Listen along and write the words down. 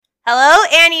Hello,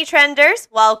 Annie Trenders.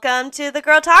 Welcome to the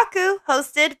Girltaku,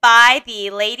 hosted by the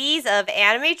ladies of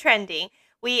anime trending.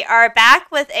 We are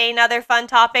back with another fun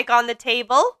topic on the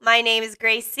table. My name is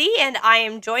Gracie, and I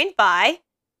am joined by...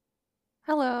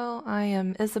 Hello, I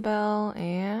am Isabel,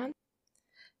 and...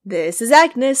 This is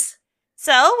Agnes.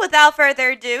 So, without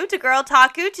further ado, to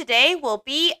Girltaku today will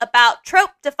be about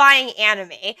trope-defying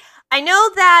anime. I know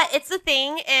that it's a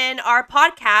thing in our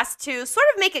podcast to sort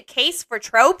of make a case for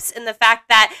tropes in the fact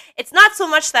that it's not so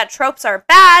much that tropes are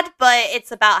bad, but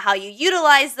it's about how you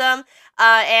utilize them,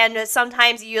 and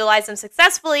sometimes you utilize them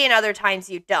successfully and other times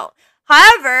you don't.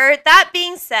 However, that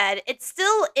being said, it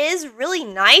still is really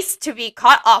nice to be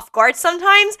caught off guard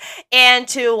sometimes and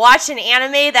to watch an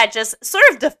anime that just sort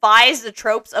of defies the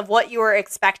tropes of what you were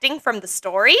expecting from the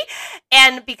story.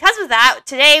 And because of that,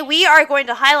 today we are going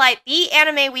to highlight the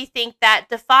anime we think that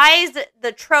defies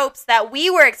the tropes that we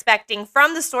were expecting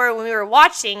from the story when we were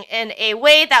watching in a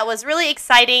way that was really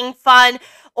exciting, fun,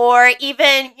 or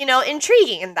even,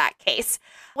 intriguing in that case.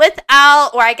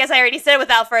 Without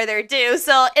further ado.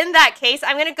 So in that case,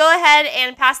 I'm going to go ahead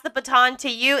and pass the baton to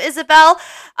you, Isabel.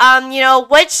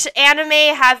 Which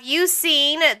anime have you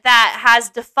seen that has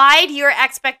defied your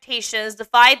expectations,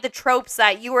 defied the tropes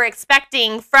that you were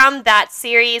expecting from that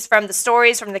series, from the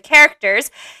stories, from the characters?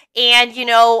 And,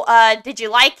 did you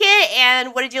like it?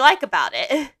 And what did you like about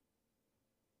it?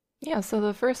 Yeah, so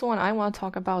the first one I want to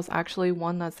talk about is actually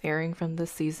one that's airing from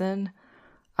this season.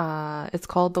 It's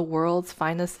called The World's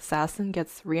Finest Assassin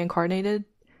Gets Reincarnated.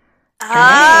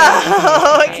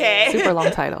 Oh, okay. Super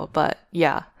long title, but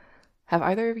yeah. Have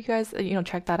either of you guys,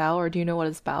 checked that out, or do you know what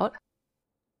it's about?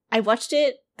 I watched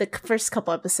it the first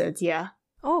couple episodes, yeah.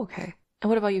 Oh, okay. And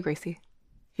what about you, Gracie?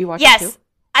 You watched yes. it too?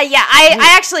 I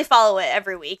actually follow it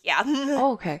every week, yeah.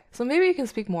 Oh, okay. So maybe you can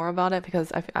speak more about it,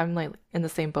 because I'm like in the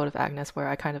same boat of Agnes, where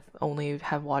I kind of only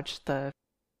have watched the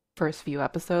first few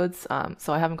episodes,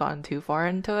 so I haven't gotten too far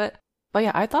into it. But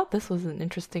yeah, I thought this was an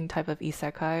interesting type of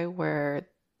isekai where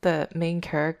the main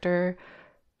character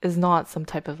is not some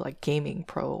type of like gaming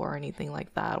pro or anything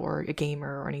like that, or a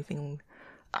gamer or anything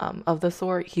of the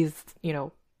sort. He's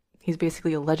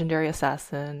basically a legendary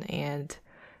assassin, and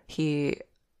he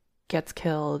gets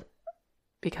killed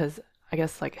because I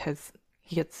guess like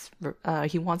he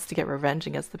wants to get revenge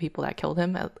against the people that killed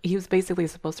him. He was basically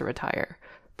supposed to retire,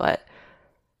 but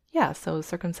yeah, so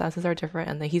circumstances are different,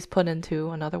 and then he's put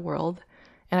into another world.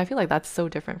 And I feel like that's so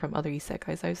different from other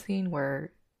isekais I've seen,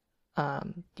 where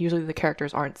usually the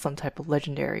characters aren't some type of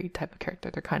legendary type of character.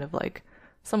 They're kind of like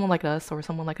someone like us or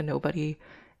someone like a nobody,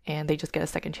 and they just get a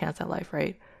second chance at life,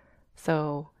 right?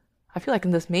 So I feel like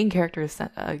in this main character's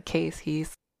case,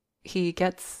 he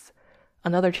gets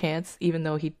another chance, even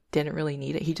though he didn't really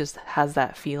need it. He just has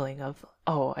that feeling of,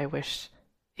 oh, I wish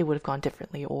it would have gone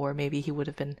differently, or maybe he would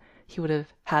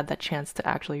have had that chance to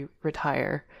actually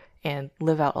retire and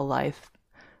live out a life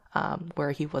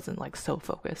where he wasn't like so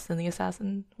focused in the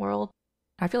assassin world.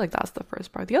 I feel like that's the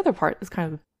first part. The other part is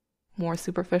kind of more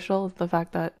superficial, the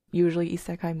fact that usually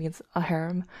isekai means a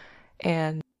harem,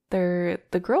 and the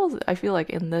girls I feel like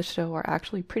in this show are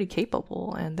actually pretty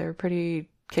capable, and they're pretty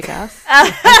kick-ass.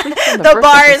 The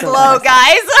bar is low,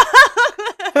 guys.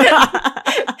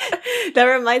 That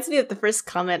reminds me of the first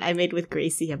comment I made with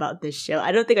Gracie about this show.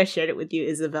 I don't think I shared it with you,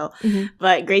 Isabel,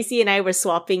 but Gracie and I were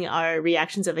swapping our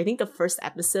reactions of, I think, the first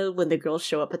episode when the girls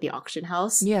show up at the auction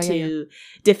house to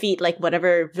defeat like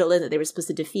whatever villain that they were supposed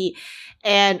to defeat.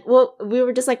 And we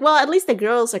were just like, well, at least the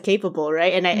girls are capable,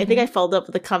 right? And I think I followed up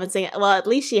with a comment saying, well, at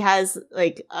least she has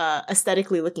like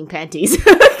aesthetically looking panties.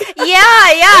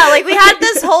 Yeah. Like we had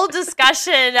this whole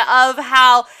discussion of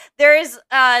how there's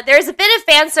a bit of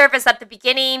fan service at the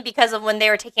beginning because of when they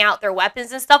were taking out their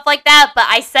weapons and stuff like that. But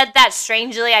I said that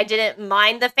strangely, I didn't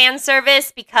mind the fan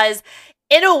service because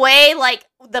in a way, like,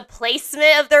 the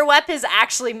placement of their weapons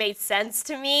actually made sense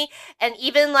to me. And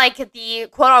even, like, the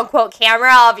quote-unquote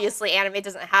camera, obviously anime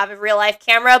doesn't have a real-life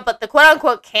camera, but the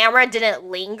quote-unquote camera didn't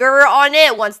linger on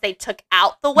it once they took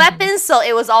out the weapons. So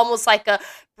it was almost like a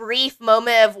brief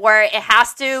moment of where it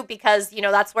has to, because,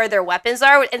 that's where their weapons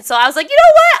are. And so I was like, you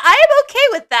know what? I am okay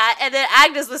with that. And then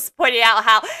Agnes was pointing out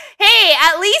how, hey,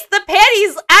 at least the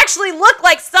panties actually look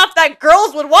like stuff that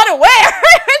girls would want to wear.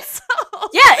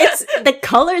 Yeah, the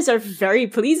colors are very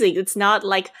pleasing. It's not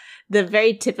like the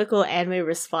very typical anime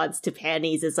response to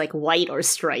panties is like white or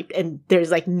striped, and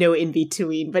there's like no in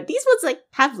between. But these ones like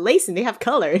have lace and they have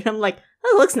color, and I'm like,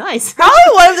 oh, it looks nice. Probably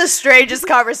one of the strangest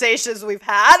conversations we've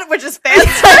had, which is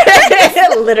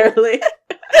fancy. Literally.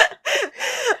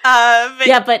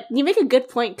 Yeah, but you make a good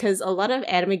point, because a lot of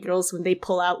anime girls, when they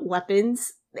pull out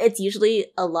weapons, it's usually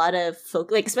a lot of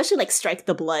like especially like Strike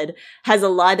the Blood has a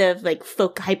lot of like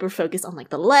hyper focus on like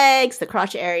the legs, the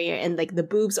crotch area, and like the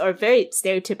boobs are very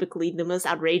stereotypically the most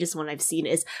outrageous one I've seen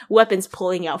is weapons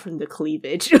pulling out from the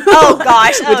cleavage. Oh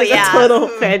gosh, which is yeah, a total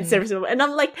fan service moment. And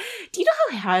I'm like, do you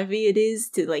know how heavy it is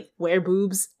to like wear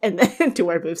boobs and then to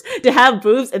have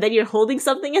boobs and then you're holding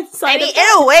something inside? I mean,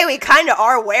 in a way, we kind of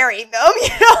are wearing them. You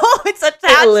know, it's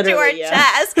attached to our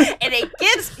chest, and it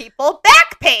gives people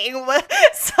back pain.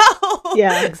 So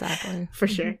yeah, exactly, for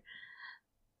sure.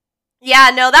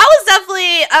 Yeah, no, that was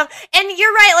definitely, and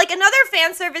you're right, like, another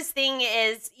fan service thing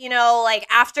is, you know, like,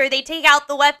 after they take out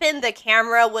the weapon, the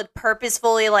camera would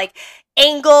purposefully, like,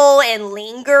 angle and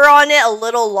linger on it a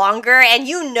little longer, and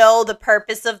you know the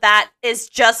purpose of that is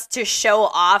just to show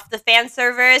off the fan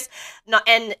service,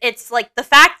 and it's, like, the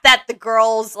fact that the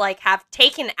girls, like, have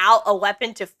taken out a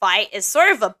weapon to fight is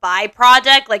sort of a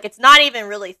byproduct, like, it's not even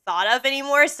really thought of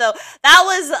anymore, so that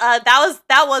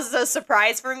was a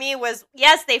surprise for me, was,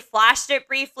 yes, they flashed it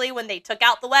briefly when they took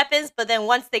out the weapons, but then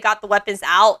once they got the weapons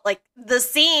out, like, the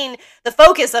scene, the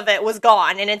focus of it was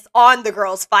gone, and it's on the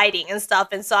girls fighting and stuff,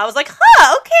 and so I was like,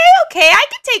 okay, I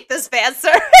can take this fan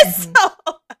service.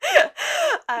 So,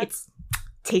 it's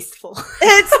tasteful.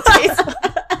 It's tasteful.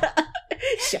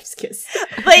 Chef's kiss.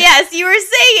 But yes, you were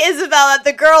saying, Isabel, that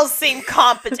the girls seem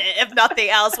competent, if nothing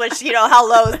else, which, you know, how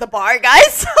low is the bar,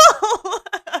 guys? So.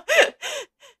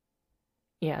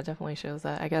 Yeah, it definitely shows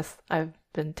that. I guess I've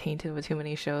been tainted with too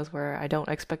many shows where I don't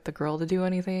expect the girl to do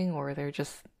anything, or they're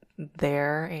just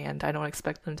there and I don't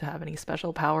expect them to have any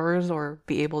special powers or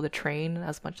be able to train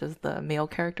as much as the male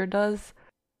character does.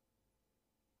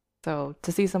 So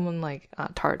to see someone like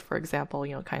Tart, for example,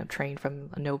 you know, kind of trained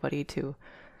from a nobody to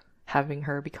having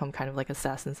her become kind of like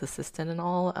assassin's assistant and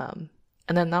all,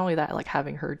 and then not only that, like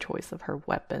having her choice of her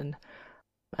weapon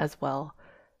as well,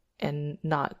 and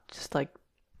not just like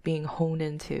being honed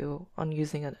into on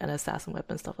using an assassin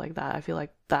weapon, stuff like that. I feel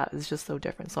like that is just so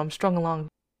different. So I'm strung along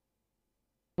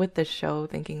with this show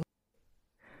thinking,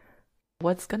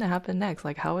 what's gonna happen next?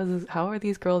 Like, how are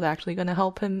these girls actually gonna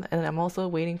help him? And I'm also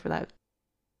waiting for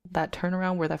that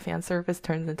turnaround where that fan service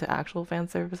turns into actual fan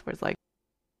service, where it's like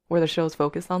where the show's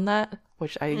focused on that,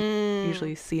 which I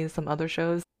usually see in some other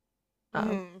shows.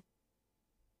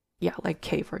 Yeah, like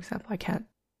K, for example.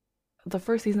 The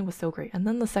first season was so great, and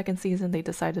then the second season they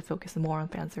decided to focus more on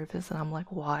fan service, and I'm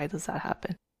like, why does that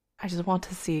happen? I just want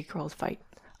to see girls fight.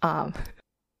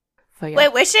 So yeah.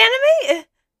 Wait, which anime?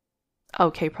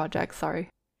 Oh, K-Project, sorry.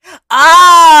 Oh,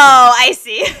 I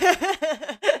see.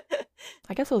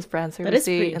 I guess it was fan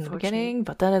servicey in the beginning,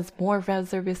 but then it's more fan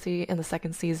servicey in the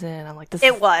second season. I'm like, this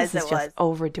is just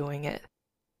overdoing it.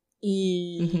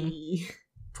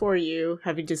 Poor you,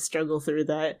 having to struggle through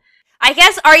that. I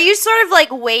guess, are you sort of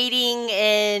like waiting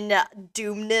in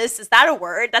doomness? Is that a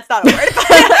word? That's not a word.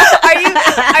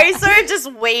 Are you sort of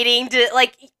just waiting to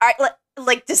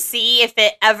like to see if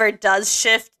it ever does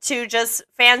shift to just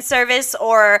fan service,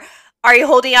 or are you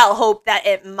holding out hope that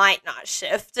it might not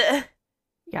shift?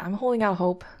 Yeah, I'm holding out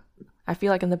hope. I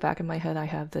feel like in the back of my head I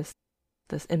have this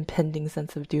impending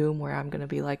sense of doom where I'm gonna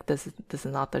be like, this is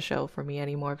not the show for me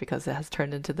anymore because it has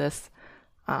turned into this.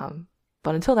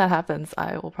 But until that happens,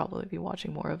 I will probably be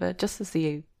watching more of it just to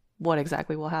see what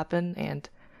exactly will happen. And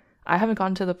I haven't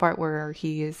gotten to the part where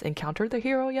he's encountered the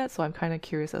hero yet, so I'm kind of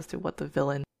curious as to what the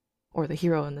villain, or the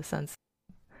hero in the sense,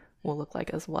 will look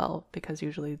like as well. Because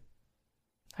usually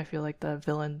I feel like the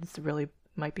villains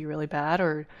might be really bad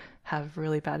or have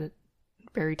really bad,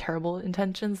 very terrible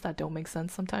intentions that don't make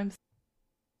sense sometimes.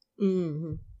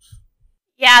 Mm-hmm.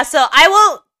 Yeah, so I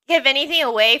won't give anything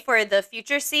away for the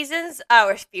future seasons,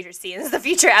 the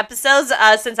future episodes,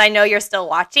 since I know you're still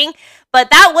watching. But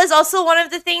that was also one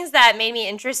of the things that made me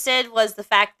interested, was the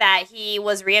fact that he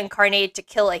was reincarnated to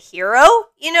kill a hero,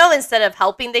 you know, instead of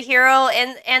helping the hero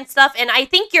and stuff. And I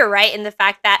think you're right in the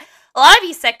fact that a lot of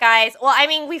isekais, well, I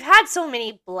mean, we've had so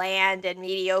many bland and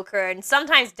mediocre and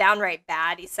sometimes downright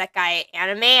bad isekai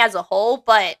anime as a whole,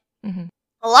 but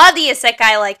a lot of the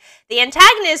isekai, like, the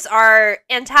antagonists are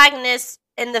antagonists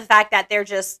in the fact that they're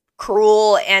just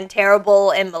cruel and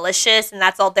terrible and malicious, and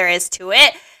that's all there is to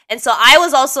it. And so I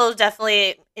was also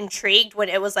definitely intrigued when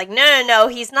it was like, no,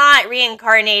 he's not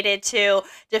reincarnated to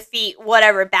defeat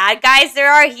whatever bad guys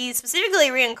there are. He's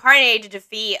specifically reincarnated to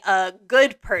defeat a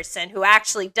good person who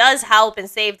actually does help and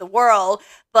save the world,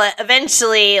 but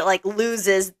eventually, like,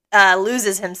 loses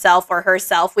himself or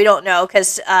herself. We don't know,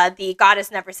 because the goddess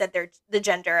never said the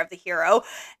gender of the hero.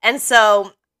 And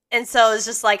so it's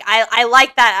just like, I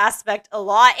like that aspect a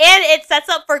lot. And it sets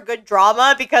up for good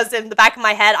drama, because in the back of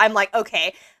my head, I'm like,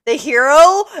 okay, the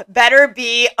hero better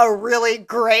be a really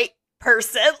great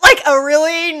person, like a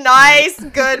really nice,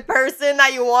 good person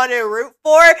that you want to root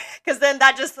for, because then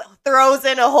that just throws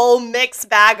in a whole mixed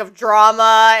bag of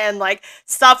drama and like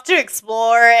stuff to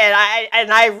explore,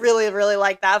 and I really, really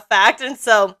like that fact. And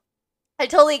so I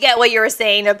totally get what you were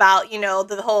saying about, you know,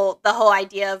 the whole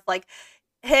idea of like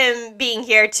him being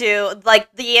here to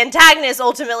like the antagonist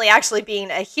ultimately actually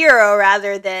being a hero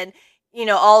rather than, you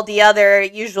know, all the other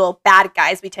usual bad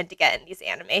guys we tend to get in these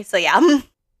anime. So yeah.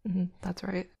 That's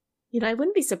right. You know, I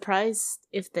wouldn't be surprised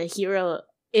if the hero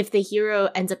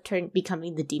ends up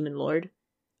becoming the Demon Lord.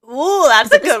 Ooh,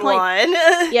 that's a good one.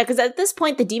 Yeah, because at this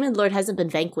point, the Demon Lord hasn't been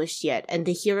vanquished yet, and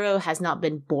the hero has not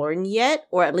been born yet,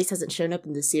 or at least hasn't shown up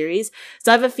in the series.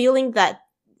 So I have a feeling that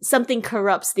something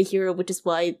corrupts the hero, which is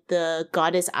why the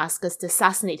goddess asked us to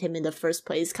assassinate him in the first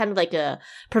place. Kind of like a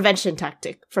prevention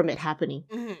tactic from it happening.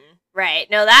 Mm-hmm. Right.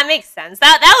 No, that makes sense.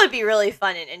 That would be really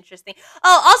fun and interesting.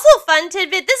 Oh, also fun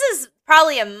tidbit. This is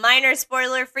probably a minor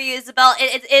spoiler for you, Isabel.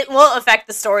 It won't affect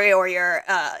the story or your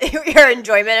your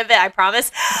enjoyment of it, I promise.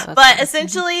 But fine.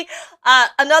 Essentially,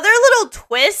 another little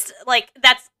twist, like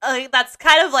that's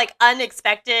kind of like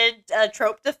unexpected,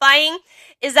 trope defying,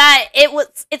 is that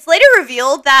it's later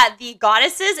revealed that the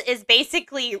goddesses is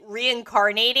basically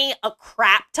reincarnating a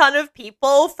crap ton of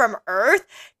people from Earth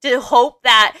to hope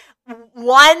that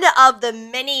one of the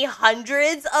many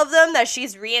hundreds of them that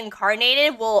she's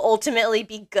reincarnated will ultimately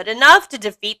be good enough to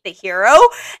defeat the hero.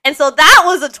 And so that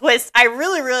was a twist I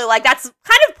really, really like. That's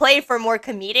kind of played for more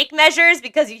comedic measures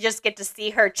because you just get to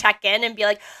see her check in and be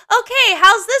like, okay,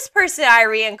 how's this person I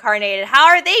reincarnated? How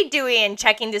are they doing? And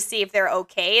checking to see if they're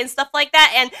okay and stuff like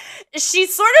that. And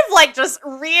she's sort of like just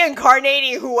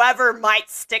reincarnating whoever might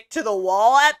stick to the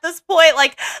wall at this point.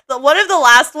 Like one of the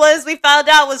last ones we found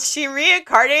out was she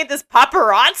reincarnated this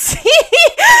paparazzi.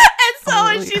 And so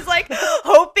and she's like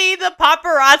hoping the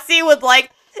paparazzi would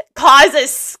like cause a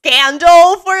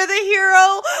scandal for the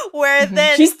hero, where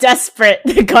then she's desperate.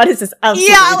 The goddess is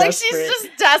absolutely desperate. She's just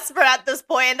desperate at this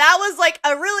point. And that was like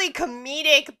a really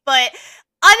comedic but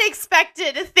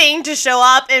unexpected thing to show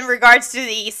up in regards to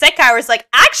the isekai, where it's like,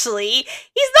 actually,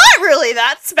 he's not really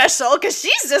that special because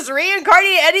she's just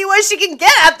reincarnating anyone she can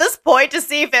get at this point to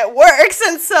see if it works.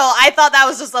 And so I thought that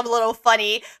was just a little fun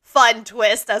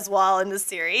twist as well in the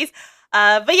series.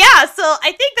 But yeah, so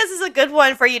I think this is a good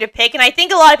one for you to pick. And I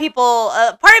think a lot of people,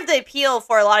 part of the appeal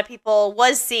for a lot of people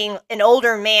was seeing an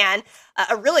older man,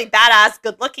 a really badass,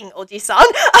 good-looking Oji-san,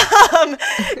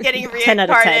 getting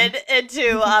reincarnated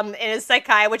into an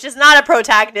isekai, which is not a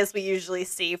protagonist we usually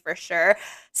see for sure.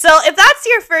 So if that's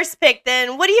your first pick,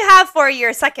 then what do you have for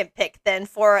your second pick then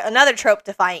for another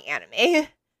trope-defying anime?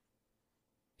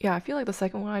 Yeah, I feel like the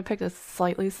second one I picked is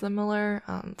slightly similar.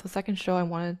 The second show I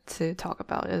wanted to talk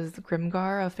about is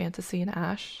Grimgar of Fantasy and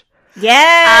Ash.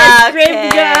 Yes,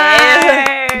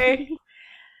 Grimgar!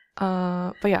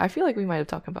 But yeah, I feel like we might have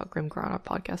talked about Grimgar on our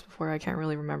podcast before. I can't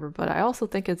really remember, but I also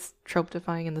think it's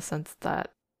trope-defying in the sense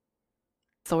that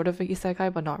sort of an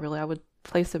isekai, but not really. I would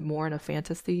place it more in a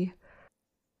fantasy.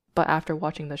 But after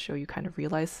watching the show, you kind of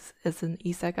realize it's an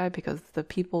isekai because the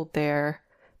people there,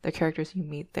 the characters you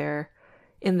meet there,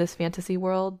 in this fantasy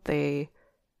world, they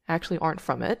actually aren't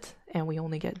from it, and we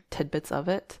only get tidbits of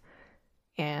it.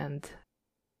 And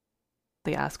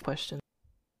they ask questions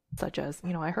such as,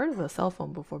 you know, I heard of a cell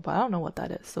phone before, but I don't know what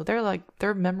that is. So they're like,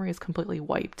 their memory is completely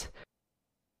wiped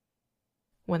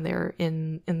when they're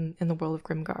in the world of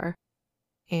Grimgar.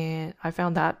 And I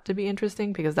found that to be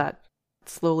interesting because that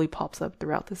slowly pops up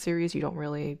throughout the series. You don't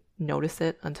really notice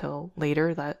it until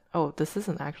later that, oh, this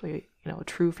isn't actually, you know, a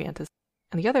true fantasy.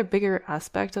 And the other bigger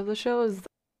aspect of the show is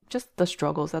just the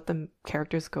struggles that the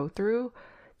characters go through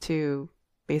to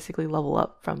basically level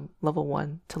up from level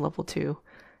 1 to level 2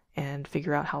 and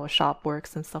figure out how a shop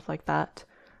works and stuff like that.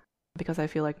 Because I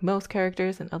feel like most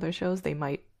characters in other shows, they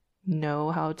might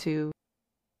know how to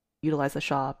utilize a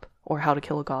shop or how to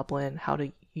kill a goblin, how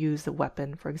to use a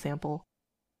weapon, for example.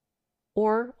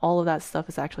 Or all of that stuff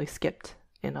is actually skipped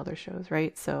in other shows,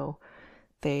 right? So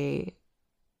they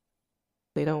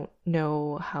don't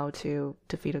know how to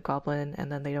defeat a goblin, and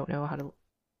then they don't know how to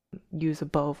use a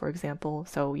bow, for example.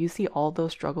 So you see all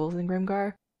those struggles in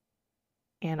Grimgar,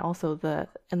 and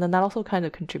then that also kind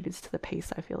of contributes to the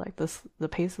pace. I feel like the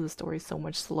pace of the story is so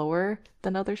much slower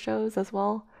than other shows as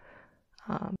well.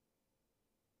 But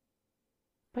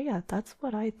yeah, that's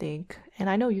what I think, and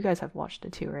I know you guys have watched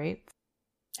it too, right?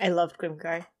 I loved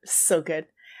Grimgar. So good.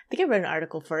 I think I read an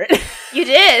article for it. You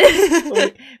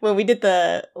did. when we did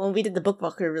the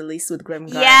Bookwalker release with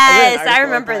Grimgar. Yes, I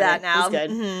remember that now. It was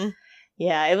good. Mm-hmm.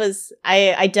 Yeah, it was.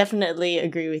 I definitely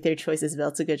agree with your choice, Isabel.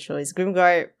 It's a good choice.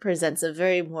 Grimgar presents a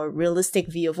very more realistic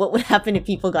view of what would happen if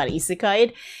people got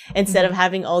isekai'd, instead of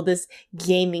having all this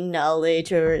gaming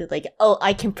knowledge or like, oh,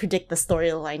 I can predict the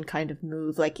storyline kind of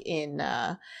move, like in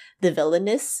The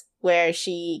Villainess, where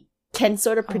she can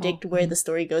sort of predict where the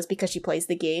story goes because she plays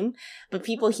the game. But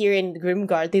people here in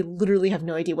Grimgar, they literally have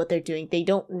no idea what they're doing. They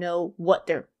don't know what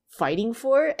they're fighting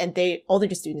for, and all they're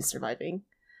just doing is surviving.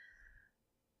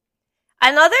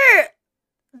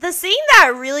 The scene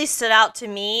that really stood out to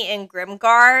me in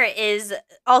Grimgar is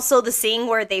also the scene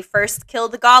where they first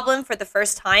killed the goblin for the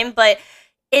first time, but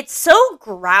it's so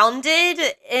grounded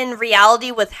in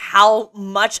reality with how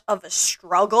much of a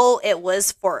struggle it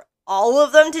was for all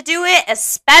of them to do it,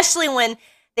 especially when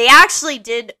they actually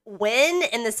did win,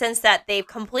 in the sense that they've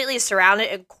completely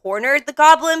surrounded and cornered the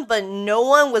goblin, but no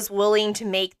one was willing to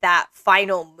make that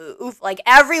final move. Like,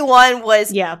 everyone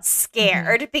was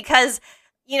scared because,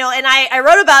 you know, and I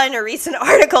wrote about it in a recent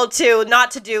article too,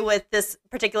 not to do with this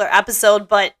particular episode,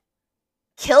 but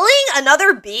killing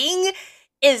another being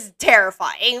is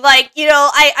terrifying. Like, you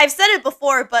know, I've said it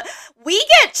before, but we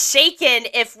get shaken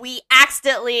if we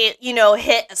accidentally, you know,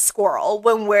 hit a squirrel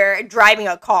when we're driving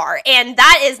a car. And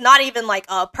that is not even like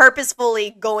a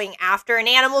purposefully going after an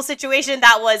animal situation.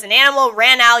 That was an animal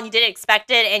ran out and you didn't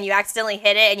expect it and you accidentally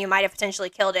hit it and you might have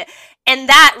potentially killed it. And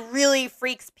that really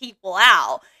freaks people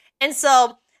out. And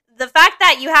so the fact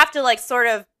that you have to like sort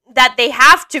of, that they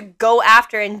have to go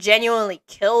after and genuinely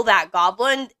kill that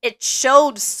goblin, it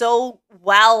showed so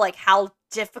well like how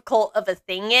difficult of a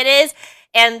thing it is.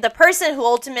 And the person who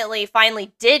ultimately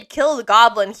finally did kill the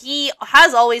goblin, he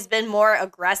has always been more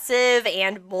aggressive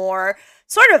and more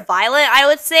sort of violent, I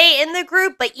would say, in the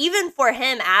group. But even for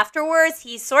him afterwards,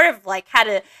 he sort of like had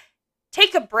to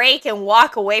take a break and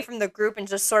walk away from the group and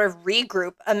just sort of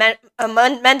regroup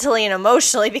mentally and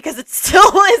emotionally, because it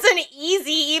still isn't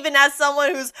easy, even as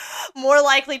someone who's more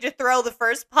likely to throw the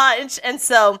first punch. And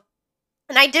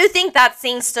I do think that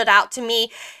scene stood out to me,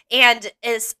 and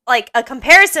is like a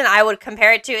comparison I would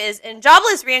compare it to is in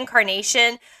Jobless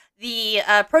Reincarnation. The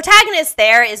protagonist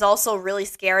there is also really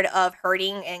scared of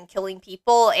hurting and killing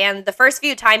people, and the first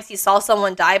few times he saw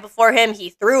someone die before him,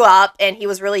 he threw up and he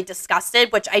was really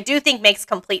disgusted, which I do think makes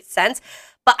complete sense.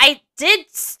 But I did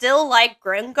still like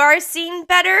Grimgar's scene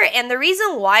better, and the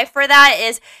reason why for that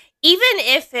is, even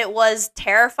if it was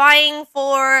terrifying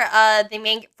for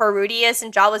for Rudius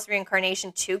and Jobless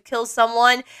Reincarnation to kill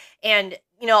someone, and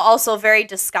you know, also very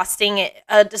disgusting,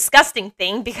 a disgusting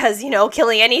thing, because, you know,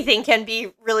 killing anything can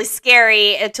be really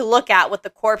scary to look at with the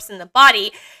corpse in the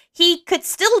body. He could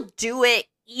still do it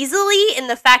easily, in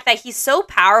the fact that he's so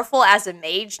powerful as a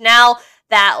mage now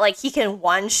that like he can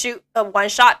one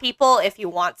shot people if he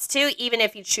wants to, even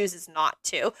if he chooses not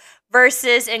to.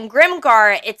 Versus in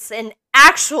Grimgar, it's an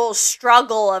actual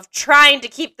struggle of trying to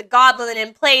keep the goblin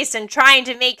in place and trying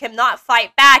to make him not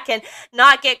fight back and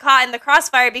not get caught in the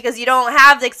crossfire, because you don't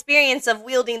have the experience of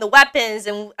wielding the weapons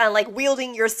and like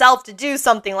wielding yourself to do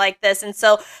something like this. And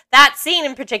so that scene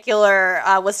in particular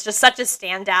was just such a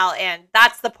standout, and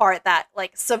that's the part that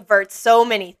like subverts so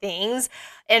many things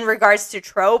in regards to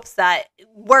tropes, that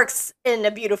works in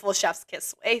a beautiful chef's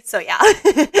kiss way. So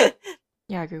yeah.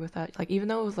 Yeah, I agree with that. Like, even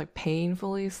though it was like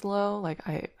painfully slow, like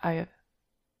I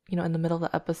you know, in the middle of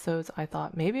the episodes, I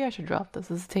thought maybe I should drop this.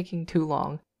 This is taking too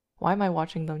long. Why am I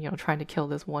watching them, you know, trying to kill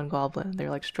this one goblin? They're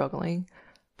like struggling.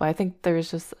 But I think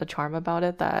there's just a charm about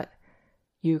it that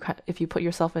if you put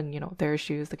yourself in, you know, their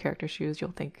shoes, the character's shoes,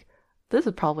 you'll think this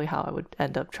is probably how I would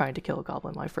end up trying to kill a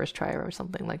goblin my first try, or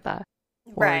something like that.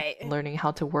 Right. Or learning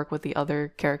how to work with the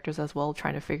other characters as well,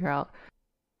 trying to figure out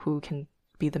who can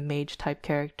be the mage type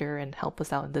character and help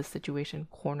us out in this situation,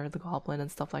 corner the goblin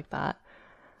and stuff like that.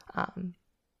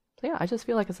 So yeah, I just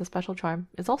feel like it's a special charm.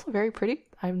 It's also very pretty.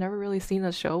 I've never really seen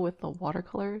a show with the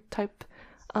watercolor type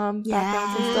backgrounds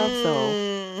and stuff,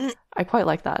 so I quite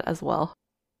like that as well.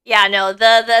 Yeah, no,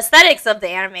 the aesthetics of the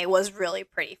anime was really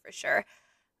pretty for sure.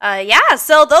 Yeah,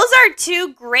 so those are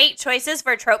two great choices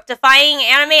for trope-defying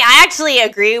anime. I actually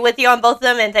agree with you on both of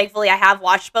them, and thankfully I have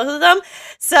watched both of them.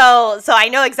 So I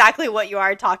know exactly what you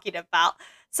are talking about.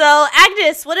 So,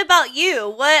 Agnes, what about you?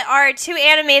 What are two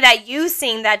anime that you've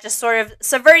seen that just sort of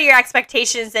subverted your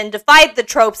expectations and defied the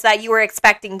tropes that you were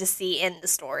expecting to see in the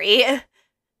story?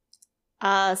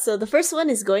 So the first one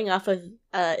is going off of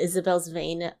Isabel's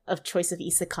vein of choice of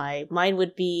isekai. Mine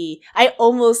would be, I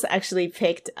almost actually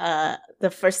picked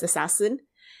The First Assassin,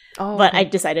 but I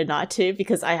decided not to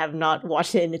because I have not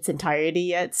watched it in its entirety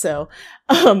yet. So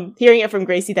hearing it from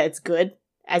Gracie that it's good,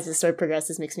 as the story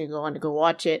progresses, makes me go on to go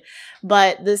watch it.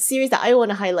 But the series that I want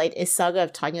to highlight is Saga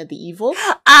of Tanya the Evil.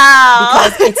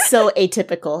 Oh! Because it's so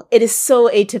atypical. It is so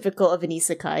atypical of an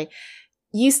isekai.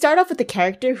 You start off with a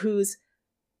character who's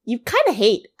you kind of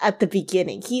hate at the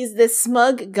beginning. He's this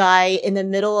smug guy in the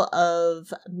middle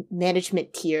of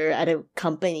management tier at a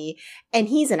company, and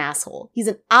he's an asshole. He's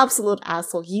an absolute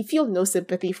asshole. You feel no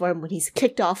sympathy for him when he's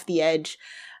kicked off the edge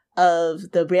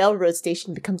of the railroad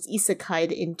station, becomes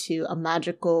isekai'd into a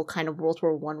magical kind of World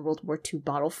War I, World War II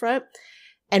battlefront,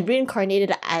 and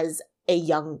reincarnated as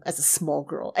a small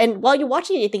girl. And while you're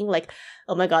watching it, you're thinking like,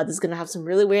 oh my god, this is gonna have some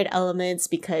really weird elements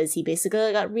because he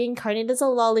basically got reincarnated as a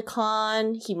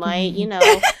lolicon. He might,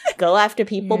 go after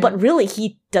people, but really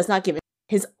he does not give it.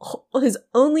 His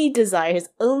only desire, his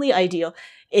only ideal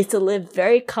is to live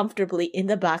very comfortably in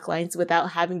the backlines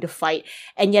without having to fight.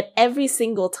 And yet every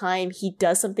single time he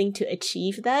does something to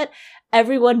achieve that,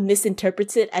 everyone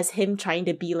misinterprets it as him trying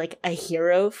to be like a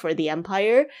hero for the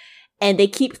Empire. And they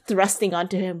keep thrusting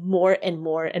onto him more and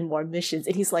more and more missions.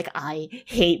 And he's like, I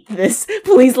hate this.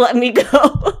 Please let me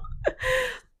go.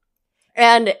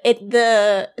 And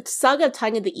the Saga of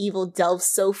Tanya the Evil delves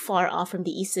so far off from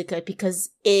the isekai because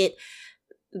it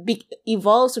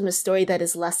evolves from a story that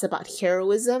is less about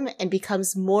heroism and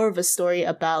becomes more of a story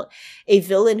about a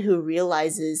villain who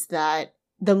realizes that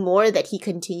the more that he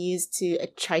continues to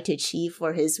try to achieve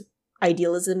for his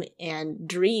idealism and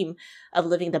dream of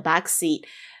living the backseat,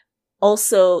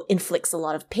 also inflicts a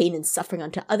lot of pain and suffering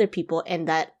onto other people, and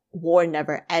that war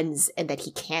never ends, and that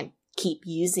he can't keep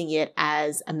using it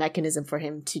as a mechanism for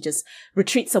him to just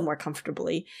retreat somewhere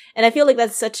comfortably. And I feel like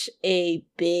that's such a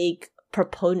big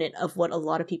proponent of what a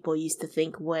lot of people used to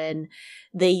think when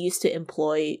they used to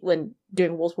employ, when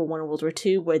during World War I and World War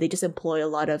II, where they just employ a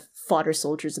lot of fodder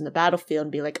soldiers in the battlefield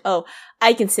and be like, oh,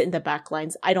 I can sit in the back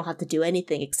lines. I don't have to do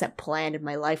anything except plan and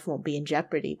my life won't be in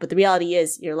jeopardy. But the reality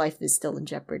is your life is still in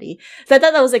jeopardy. So I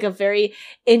thought that was like a very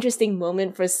interesting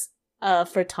moment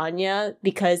for Tanya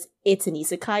because it's an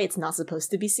isekai. It's not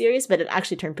supposed to be serious, but it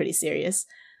actually turned pretty serious.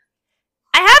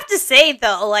 I have to say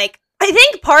though, like, I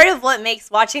think part of what makes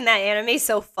watching that anime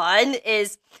so fun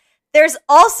is there's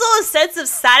also a sense of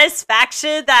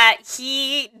satisfaction that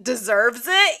he deserves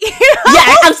it. You know?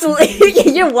 Yeah,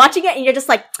 absolutely. You're watching it and you're just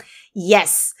like,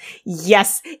 yes,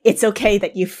 it's okay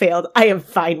that you failed. I am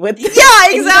fine with this.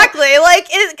 Yeah, exactly. Like,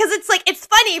 because it's like, it's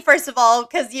funny, first of all,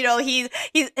 because, he's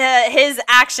his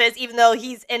actions, even though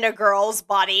he's in a girl's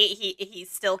body, he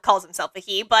still calls himself a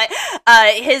he, but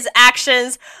his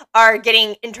actions are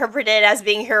getting interpreted as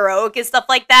being heroic and stuff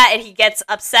like that, and he gets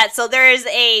upset. So there's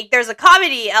a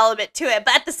comedy element to it,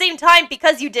 but at the same time,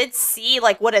 because you did see,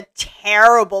 like, what a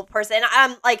terrible person,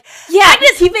 I'm like, yeah,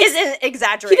 Agnes isn't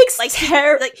exaggerating.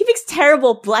 He makes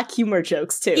terrible black humor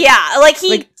jokes too. Yeah,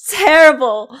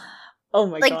 terrible. Oh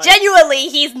my god. Like, genuinely,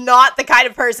 he's not the kind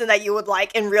of person that you would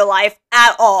like in real life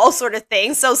at all, sort of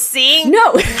thing. So seeing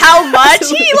how much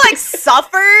he, like,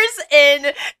 suffers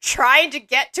in trying to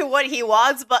get to what he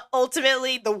wants, but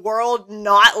ultimately the world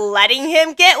not letting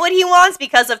him get what he wants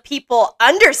because of people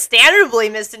understandably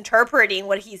misinterpreting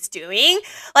what he's doing.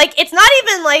 Like, it's not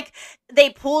even like they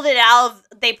pulled it out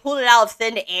of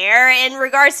thin air in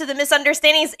regards to the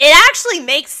misunderstandings. It actually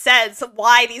makes sense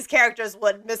why these characters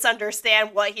would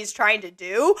misunderstand what he's trying to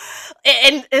do,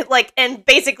 and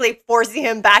basically forcing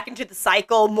him back into the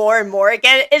cycle more and more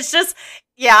again. It's just,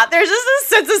 yeah, there's just a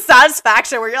sense of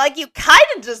satisfaction where you're like, you kind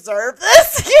of deserve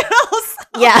this,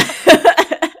 So. Yeah.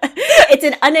 It's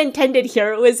an unintended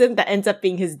heroism that ends up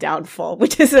being his downfall,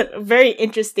 which is a very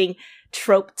interesting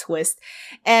trope twist.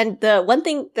 And the one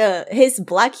thing, his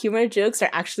black humor jokes are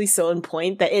actually so on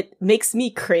point that it makes me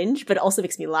cringe, but also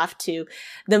makes me laugh too.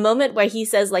 The moment where he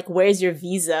says, like, where's your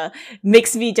visa,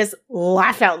 makes me just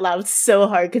laugh out loud so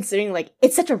hard, considering, like,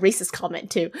 it's such a racist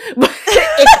comment too. But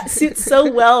it suits so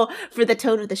well for the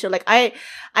tone of the show. Like,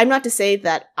 I'm not to say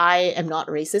that I am not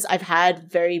racist. I've had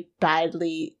very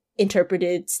badly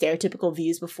interpreted stereotypical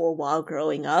views before while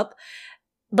growing up.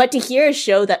 But to hear a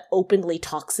show that openly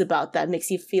talks about that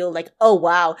makes you feel like, oh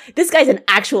wow, this guy's an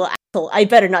actual asshole. I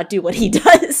better not do what he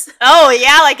does. Oh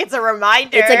yeah, like it's a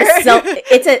reminder. It's like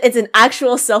it's an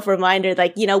actual self-reminder.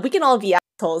 Like, we can all be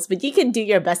assholes, but you can do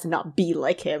your best to not be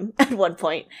like him at one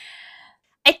point.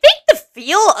 I think the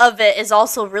feel of it is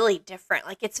also really different.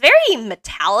 Like, it's very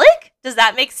metallic. Does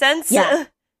that make sense? Yeah.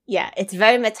 Yeah, it's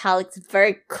very metallic, it's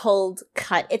very cold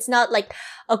cut. It's not like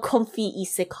a comfy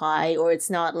isekai, or it's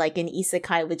not like an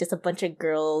isekai with just a bunch of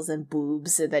girls and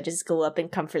boobs that just go up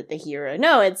and comfort the hero.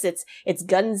 No, it's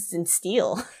guns and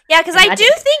steel. Yeah, because I do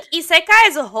think isekai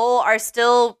as a whole are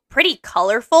still pretty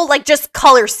colorful, like just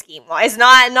color scheme wise,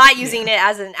 not using it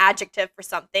as an adjective for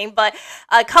something, but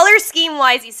color scheme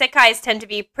wise, isekais tend to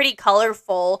be pretty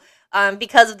colorful.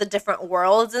 Because of the different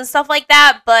worlds and stuff like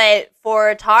that. But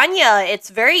for Tanya, it's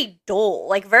very dull,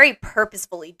 like very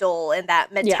purposefully dull in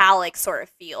that metallic sort of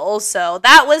feel. So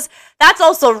that's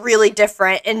also really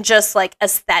different in just like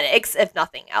aesthetics, if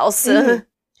nothing else. Mm-hmm.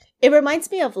 It reminds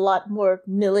me of a lot more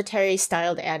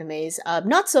military-styled animes.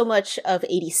 Not so much of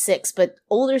 86, but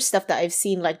older stuff that I've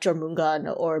seen like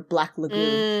Jormungand or Black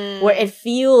Lagoon, where it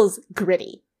feels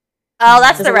gritty. Oh,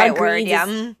 that's the right word,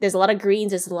 yeah. There's a lot of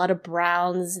greens, there's a lot of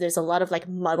browns, there's a lot of, like,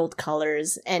 muddled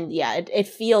colors, and yeah, it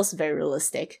feels very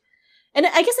realistic. And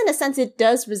I guess in a sense it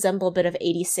does resemble a bit of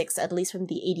 86, at least from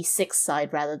the 86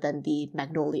 side rather than the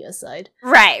Magnolia side.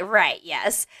 Right,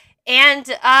 yes. And,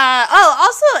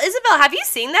 also, Isabel, have you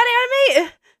seen that anime?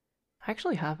 I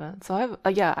actually haven't. So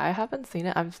I haven't seen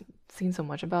it. I've seen so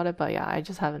much about it, but yeah, I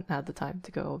just haven't had the time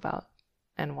to go about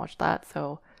and watch that,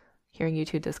 so hearing you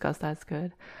two discuss that's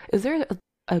good. Is there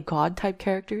a god type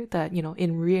character that,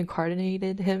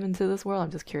 reincarnated him into this world?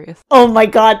 I'm just curious. Oh my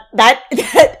god, that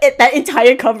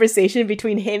entire conversation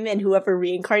between him and whoever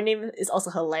reincarnated him is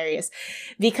also hilarious.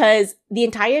 Because the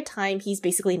entire time he's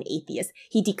basically an atheist.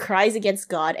 He decries against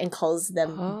God and calls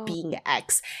them being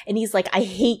X. And he's like, I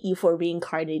hate you for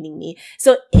reincarnating me.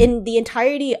 So in the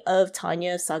entirety of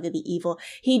Tanya Saga the Evil,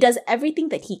 he does everything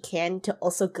that he can to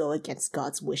also go against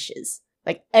God's wishes.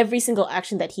 Like, every single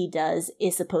action that he does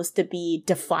is supposed to be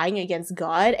defying against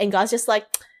God, and God's just like,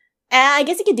 I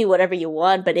guess you can do whatever you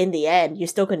want, but in the end, you're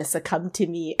still gonna succumb to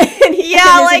me. And his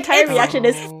entire reaction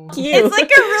is cute. It's like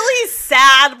a really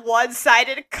sad,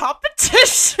 one-sided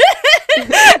competition.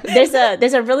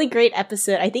 There's a really great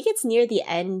episode. I think it's near the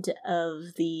end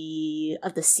of the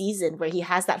season where he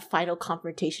has that final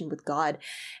confrontation with God,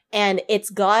 and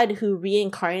it's God who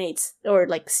reincarnates or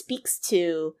like speaks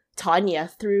to Tanya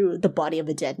through the body of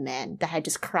a dead man that had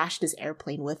just crashed his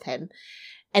airplane with him.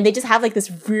 And they just have like this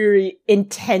very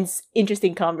intense,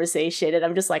 interesting conversation. And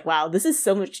I'm just like, wow, this is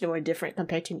so much more different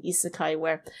compared to an isekai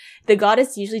where the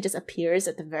goddess usually just appears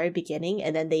at the very beginning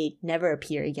and then they never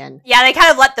appear again. Yeah, they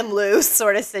kind of let them loose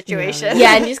sort of situation.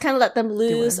 Yeah, and you just kind of let them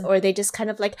loose, or they just kind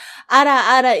of like,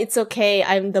 Ara, it's okay.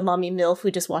 I'm the mommy MILF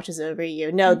who just watches over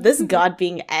you. No, this god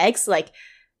being X, like,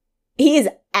 he is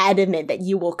adamant that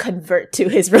you will convert to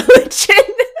his religion.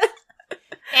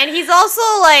 And he's also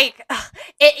like,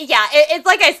 it's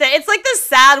like I said, it's like the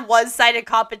sad one-sided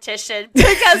competition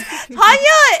because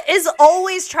Tanya is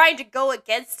always trying to go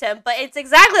against him, but it's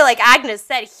exactly like Agnes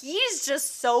said, he's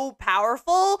just so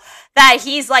powerful that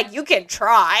he's like, you can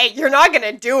try, you're not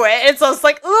gonna do it. And so it's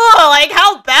like, ugh, like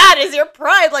how bad is your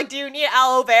pride? Like, do you need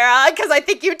aloe vera? Because I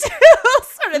think you do,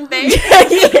 sort of thing.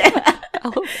 Yeah.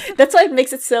 That's why it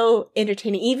makes it so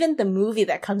entertaining. Even the movie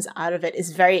that comes out of it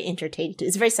is very entertaining.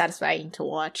 It's very satisfying to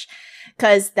watch.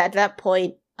 Because at that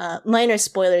point, minor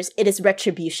spoilers, it is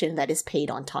retribution that is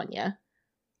paid on Tanya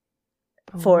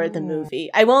for the movie.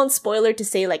 I won't spoiler to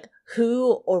say like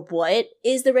who or what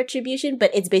is the retribution, but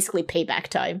it's basically payback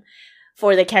time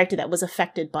for the character that was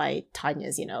affected by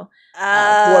Tanya's,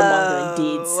 warmongering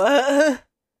deeds.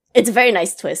 It's a very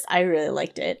nice twist. I really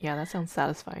liked it. Yeah, that sounds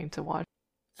satisfying to watch.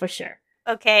 For sure.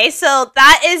 Okay, so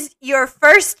that is your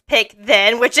first pick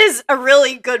then, which is a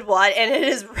really good one, and it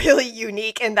is really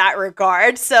unique in that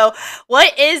regard. So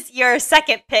what is your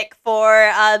second pick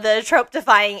for the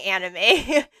trope-defying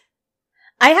anime?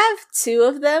 I have two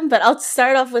of them, but I'll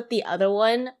start off with the other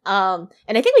one. And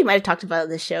I think we might have talked about it on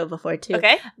the show before too.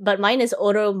 Okay. But mine is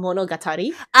Oro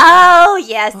Monogatari. Oh,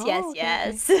 yes.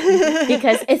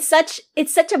 Because it's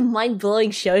such a mind-blowing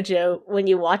shoujo when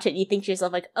you watch it. You think to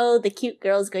yourself like, oh, the cute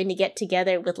girl's going to get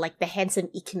together with like the handsome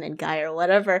ikemen guy or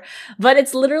whatever. But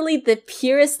it's literally the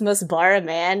purest, most bara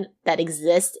man that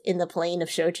exists in the plane of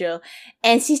shoujo.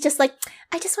 And she's just like,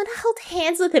 I just want to hold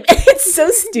hands with him. And it's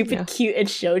so stupid, cute, and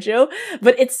shoujo.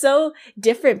 But it's so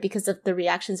different because of the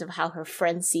reactions of how her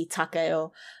friends see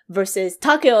Takeo versus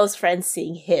Takeo's friends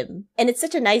seeing him. And it's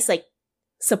such a nice, like,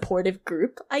 supportive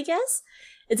group, I guess.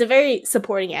 It's a very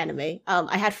supporting anime.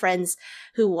 I had friends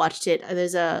who watched it.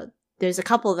 There's a there's a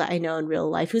couple that I know in real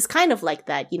life who's kind of like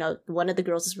that. You know, one of the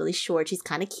girls is really short. She's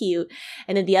kind of cute.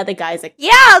 And then the other guy's like...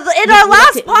 Yeah, in our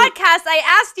last podcast, I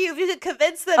asked you if you could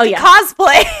convince them to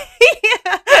cosplay.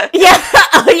 Yeah.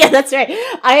 Oh, yeah, that's right.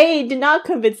 I did not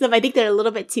convince them. I think they're a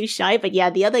little bit too shy. But yeah,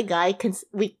 the other guy,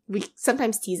 we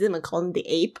sometimes tease him and call him the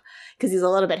ape because he's a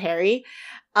little bit hairy.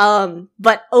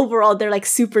 But overall, they're like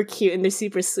super cute and they're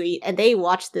super sweet. And they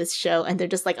watch this show and they're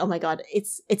just like, oh my god,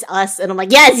 it's us. And I'm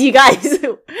like, yes, you guys.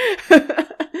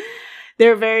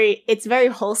 It's very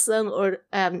wholesome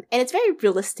and it's very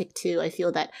realistic too. I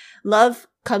feel that love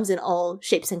comes in all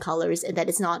shapes and colors and that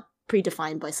it's not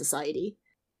predefined by society.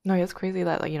 No, it's crazy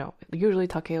that, like, you know, usually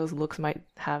Takeo's looks might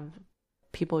have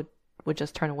people would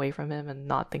just turn away from him and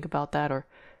not think about that, or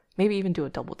maybe even do a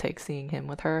double take seeing him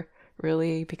with her,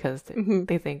 really, because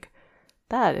they think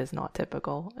that is not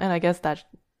typical. And I guess that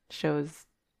shows,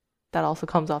 that also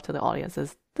comes off to the audience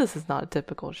as this is not a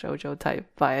typical shoujo type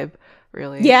vibe,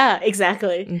 really. Yeah,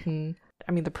 exactly. Mm-hmm.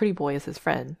 I mean, the pretty boy is his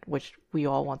friend, which we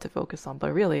all want to focus on,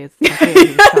 but really it's Takeo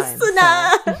who's shines,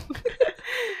 Suna! So.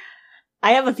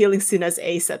 I have a feeling Suna's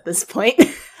ace at this point.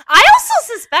 I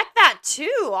also suspect that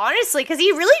too, honestly, because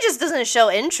he really just doesn't show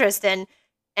interest in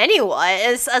anyone,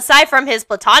 aside from his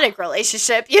platonic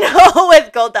relationship, you know,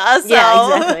 with Golda. So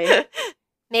yeah, exactly.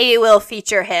 Maybe we'll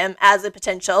feature him as a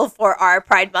potential for our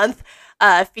Pride Month,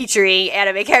 featuring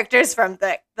anime characters from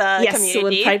the community. Yes,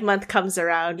 when Pride Month comes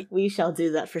around, we shall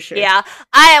do that for sure. Yeah.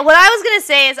 What I was gonna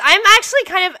say is I'm actually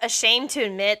kind of ashamed to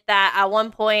admit that at one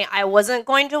point I wasn't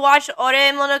going to watch Ore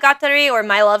Monogatari or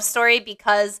My Love Story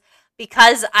because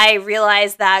I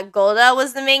realized that Golda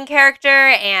was the main character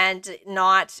and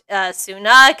not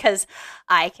Suna, because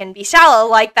I can be shallow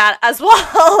like that as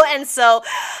well. and so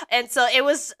it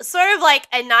was sort of like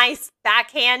a nice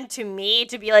backhand to me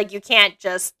to be like, you can't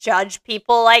just judge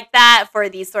people like that for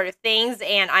these sort of things.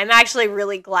 And I'm actually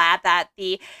really glad that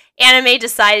the anime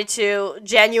decided to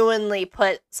genuinely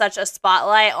put such a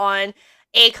spotlight on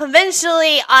a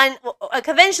conventionally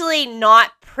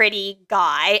not pretty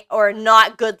guy or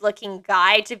not good looking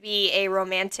guy to be a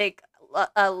romantic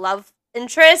love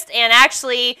interest, and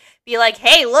actually be like,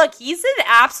 hey, look, he's an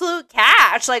absolute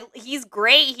catch. Like, he's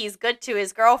great. He's good to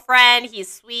his girlfriend.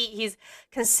 He's sweet. He's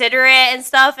considerate and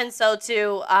stuff. And so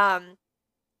to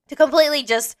completely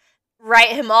just write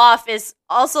him off is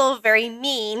also very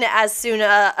mean, as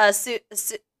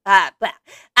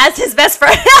as his best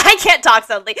friend, I can't talk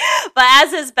suddenly, but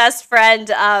as his best friend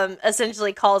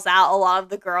essentially calls out a lot of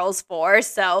the girls for.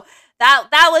 So that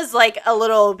was like a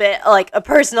little bit like a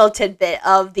personal tidbit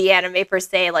of the anime per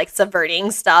se, like subverting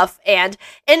stuff, and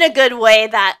in a good way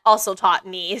that also taught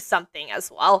me something as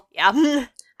well. Yeah.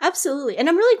 Absolutely. And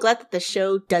I'm really glad that the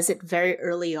show does it very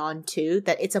early on too,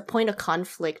 that it's a point of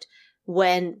conflict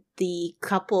when the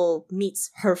couple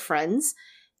meets her friends.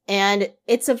 And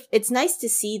it's nice to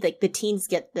see, like, the teens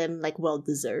get them, like, well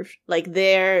deserved. Like,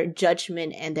 their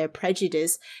judgment and their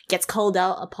prejudice gets called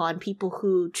out upon people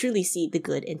who truly see the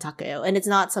good in Takeo, and it's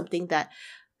not something that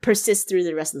persists through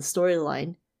the rest of the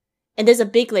storyline. And there's a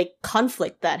big, like,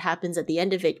 conflict that happens at the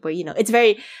end of it, where, you know, it's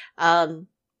very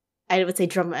I would say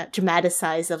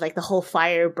dramatized, of like the whole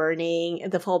fire burning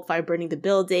the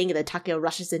building, and then Takeo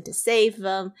rushes in to save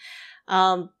them.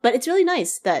 But it's really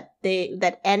nice that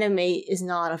that anime is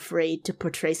not afraid to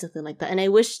portray something like that. And I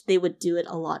wish they would do it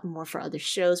a lot more for other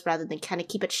shows rather than kind of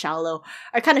keep it shallow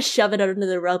or kind of shove it under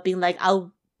the rug, being like,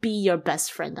 I'll be your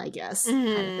best friend, I guess. Kind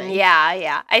of thing.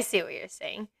 Yeah. I see what you're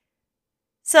saying.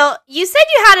 So you said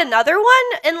you had another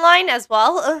one in line as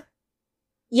well?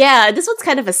 Yeah, this one's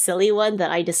kind of a silly one that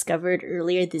I discovered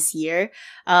earlier this year.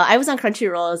 I was on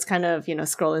Crunchyroll, I was kind of,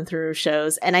 scrolling through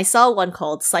shows, and I saw one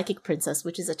called Psychic Princess,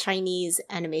 which is a Chinese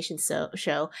animation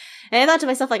show. And I thought to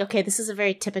myself, like, okay, this is a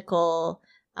very typical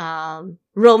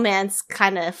romance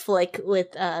kind of flick with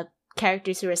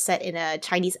characters who are set in a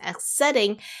Chinese-esque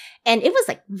setting. And it was,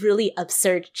 like, really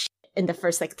absurd in the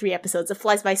first, like, 3 episodes. It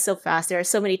flies by so fast. There are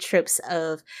so many tropes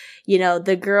of,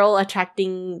 the girl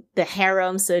attracting the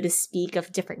harem, so to speak,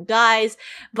 of different guys.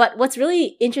 But what's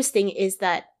really interesting is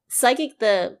that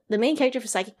the main character for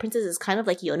Psychic Princess is kind of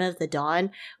like Yona of the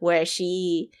Dawn, where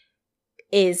she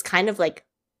is kind of, like,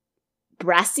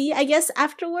 brassy, I guess,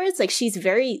 afterwards. Like, she's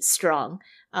very strong.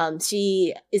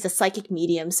 She is a psychic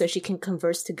medium, so she can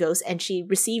converse to ghosts, and she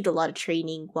received a lot of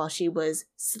training while she was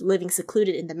living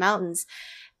secluded in the mountains.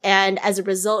 And as a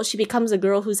result, she becomes a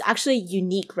girl who's actually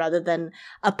unique rather than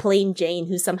a plain Jane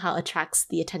who somehow attracts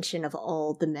the attention of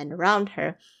all the men around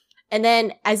her. And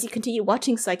then as you continue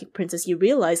watching Psychic Princess, you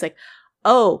realize, like,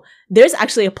 oh, there's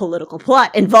actually a political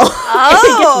plot involved.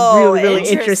 Oh, it gets really, really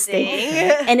interesting.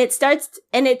 interesting. And it starts,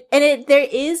 there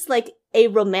is, like, a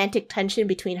romantic tension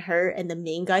between her and the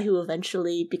main guy who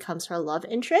eventually becomes her love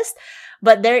interest.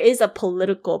 But there is a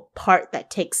political part that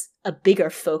takes a bigger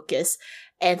focus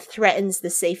and threatens the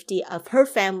safety of her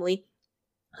family,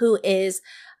 who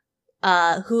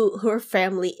her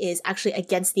family is actually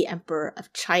against the Emperor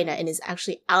of China and is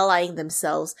actually allying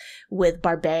themselves with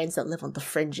barbarians that live on the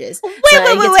fringes. Wait.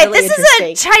 Really, this is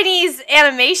a Chinese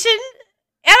animation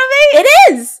anime? It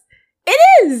is! It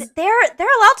is! They're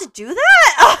allowed to do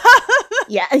that?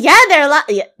 Yeah,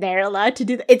 they're allowed to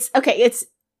do that. It's, okay, it's,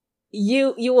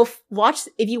 you will watch,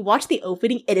 if you watch the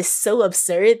opening, it is so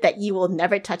absurd that you will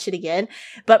never touch it again.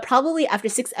 But probably after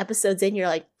 6 episodes in, you're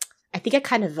like, I think I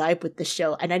kind of vibe with the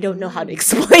show, and I don't know how to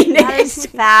explain it. That is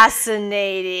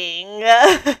fascinating.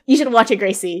 You should watch it,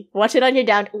 Gracie. Watch it on your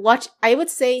I would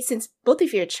say, since both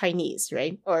of you are Chinese,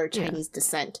 right? Or Chinese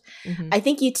descent. Mm-hmm. I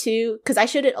think you two, because I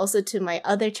showed it also to my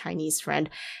other Chinese friend,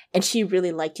 and she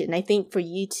really liked it. And I think for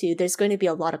you two, there's going to be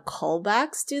a lot of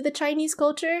callbacks to the Chinese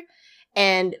culture,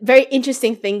 and very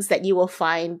interesting things that you will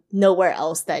find nowhere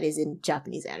else that is in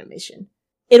Japanese animation.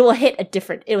 It will hit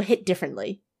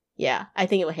differently. Yeah, I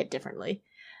think it will hit differently.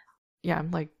 Yeah, I'm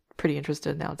like pretty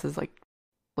interested now to like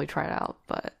really try it out.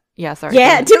 But yeah, sorry.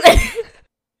 Yeah, do it.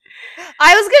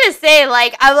 I was gonna say,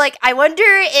 I wonder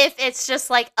if it's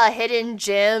just like a hidden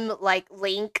gem, like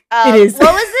Link. It is.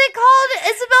 What was it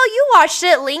called, Isabel? You watched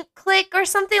it, Link Click or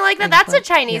something like that. Link That's Click, a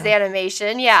Chinese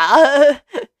animation, yeah.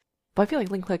 But I feel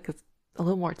like Link Click is a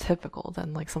little more typical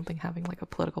than like something having like a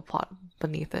political plot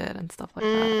beneath it and stuff like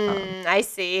that. I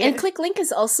see. And Click Link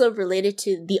is also related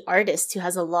to the artist who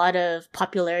has a lot of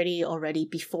popularity already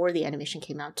before the animation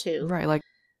came out too. Right, like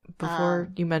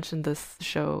before you mentioned this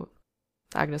show,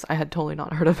 Agnes, I had totally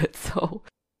not heard of it, so.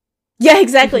 Yeah,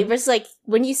 exactly. But it's like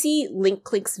when you see Link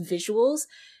Click's visuals,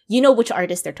 you know which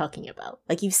artist they're talking about.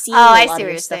 Like you've seen a lot of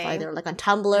their stuff either like on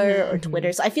Tumblr or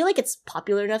Twitter. So I feel like it's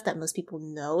popular enough that most people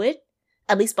know it.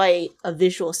 At least by a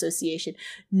visual association.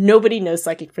 Nobody knows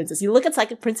Psychic Princess. You look at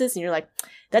Psychic Princess and you're like,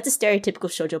 that's a stereotypical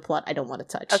shoujo plot I don't want to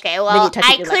touch. Okay, well,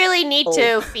 I clearly need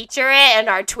to feature it in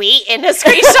our tweet in a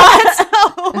screenshot.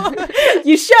 So.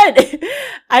 You should.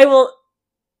 I will.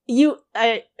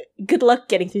 Good luck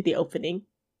getting through the opening.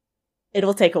 It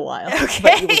will take a while, okay.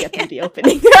 But you will get through the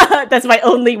opening. That's my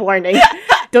only warning.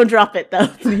 Don't drop it, though,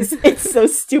 please. It's so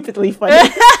stupidly funny.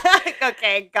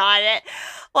 Okay, got it.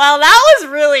 Well, that was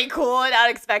really cool and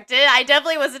unexpected. I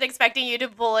definitely wasn't expecting you to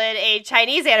pull in a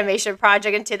Chinese animation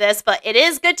project into this, but it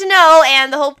is good to know,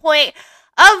 and the whole point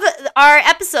of our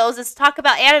episodes is to talk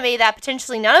about anime that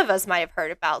potentially none of us might have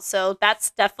heard about, so that's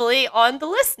definitely on the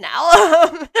list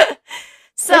now.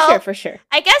 So, for sure.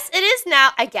 I guess it is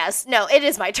now. No, it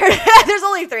is my turn. There's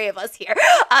only 3 of us here.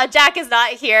 Jack is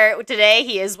not here today.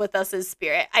 He is with us in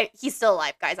spirit. He's still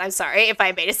alive, guys. I'm sorry if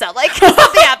I made it sound like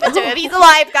something happened to him. He's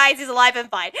alive, guys. He's alive and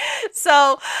fine.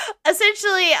 So,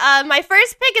 essentially, my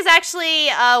first pick is actually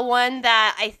one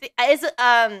that I think is.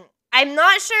 I'm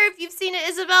not sure if you've seen it,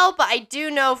 Isabel, but I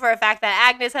do know for a fact that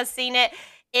Agnes has seen it.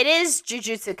 It is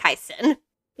Jujutsu Kaisen.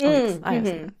 Oh, yes, I have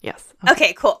seen it. Yes.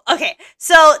 Okay, cool. Okay,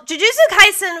 so Jujutsu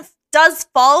Kaisen does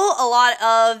follow a lot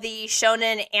of the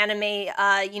shonen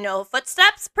anime,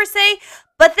 footsteps per se,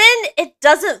 but then it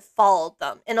doesn't follow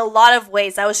them in a lot of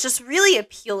ways. That was just really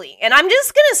appealing. And I'm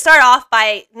just gonna start off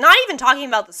by not even talking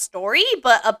about the story,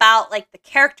 but about like the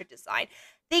character design.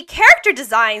 The character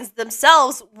designs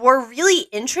themselves were really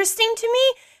interesting to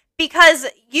me because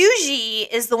Yuji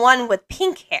is the one with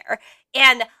pink hair,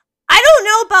 and I don't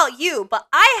know about you, but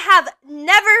I have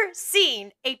never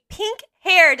seen a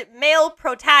pink-haired male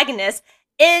protagonist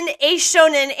in a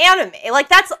shonen anime. Like,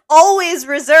 that's always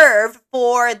reserved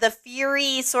for the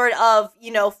fiery sort of,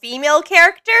 female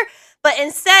character. But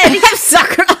instead,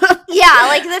 Sakura. Yeah,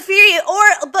 like the fury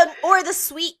or the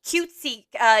sweet cutesy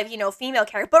female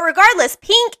character. But regardless,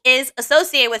 pink is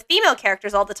associated with female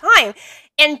characters all the time.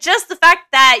 And just the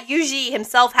fact that Yuji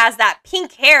himself has that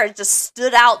pink hair just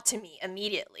stood out to me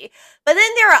immediately. But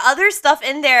then there are other stuff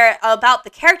in there about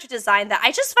the character design that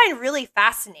I just find really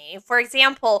fascinating. For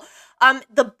example,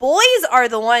 the boys are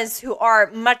the ones who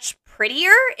are much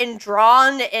prettier and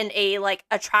drawn in a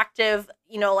attractive,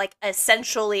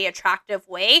 essentially attractive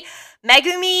way.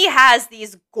 Megumi has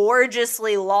these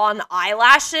gorgeously long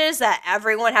eyelashes that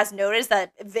everyone has noticed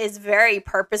that is very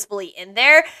purposefully in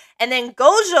there. And then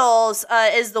Gojo's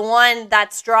is the one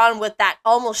that's drawn with that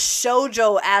almost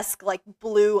shoujo-esque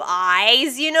blue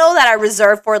eyes, that are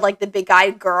reserved for the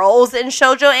big-eyed girls in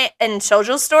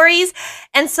shoujo stories.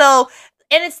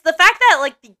 And it's the fact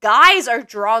that, the guys are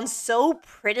drawn so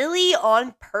prettily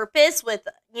on purpose with,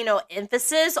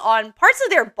 emphasis on parts of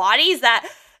their bodies that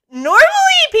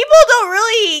normally people don't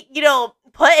really,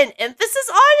 put an emphasis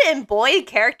on in boy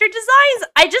character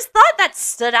designs. I just thought that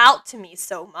stood out to me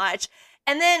so much.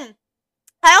 And then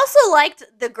I also liked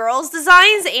the girls'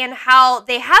 designs and how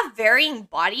they have varying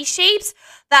body shapes,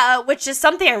 that which is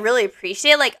something I really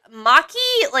appreciate. Like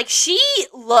Maki, like she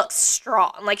looks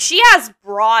strong. Like she has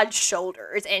broad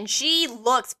shoulders and she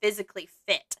looks physically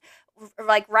fit.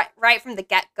 Like right from the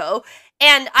get-go.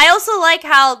 And I also like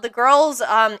how the girls in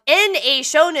a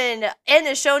shonen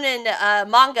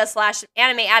manga /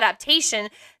 anime adaptation,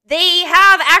 they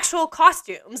have actual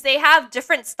costumes. They have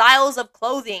different styles of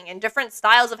clothing and different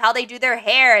styles of how they do their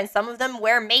hair, and some of them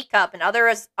wear makeup and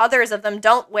others of them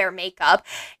don't wear makeup.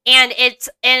 And it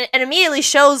immediately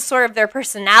shows sort of their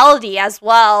personality as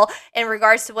well in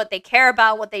regards to what they care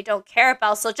about, what they don't care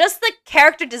about. So just the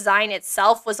character design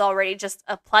itself was already just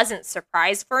a pleasant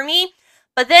surprise for me.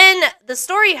 But then the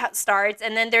story starts,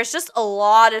 and then there's just a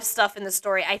lot of stuff in the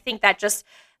story I think that just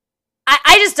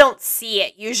I just don't see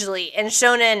it usually in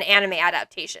shonen anime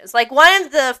adaptations. Like, one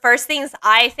of the first things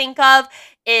I think of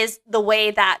is the way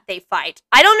that they fight.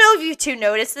 I don't know if you two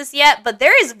noticed this yet, but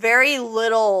there is very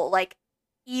little, like,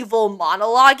 evil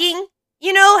monologuing,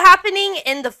 happening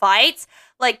in the fights.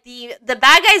 Like, the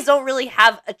bad guys don't really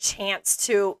have a chance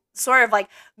to sort of, like,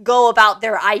 go about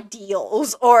their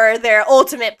ideals or their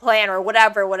ultimate plan or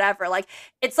whatever. Like,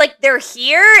 it's like they're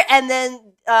here, and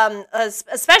then,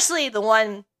 especially the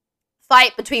one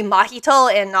fight between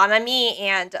Mahito and Nanami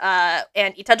and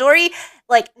Itadori,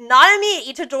 like Nanami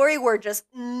and Itadori were just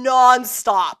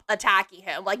non-stop attacking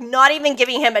him, like not even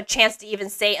giving him a chance to even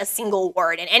say a single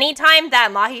word. And anytime that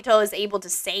Mahito is able to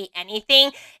say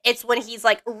anything, it's when he's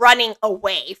like running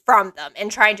away from them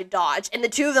and trying to dodge. And the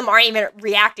two of them aren't even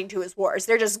reacting to his words;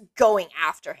 they're just going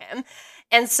after him.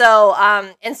 And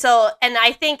I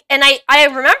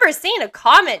remember seeing a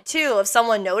comment too of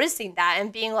someone noticing that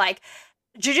and being like,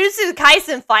 Jujutsu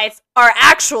Kaisen fights are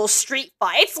actual street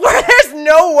fights where there's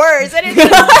no words and it's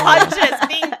just punches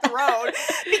being thrown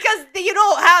because you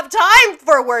don't have time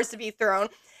for words to be thrown.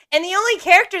 And the only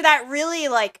character that really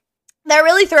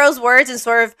throws words and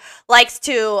sort of likes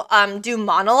to do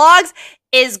monologues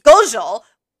is Gojo,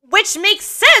 which makes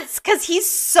sense because he's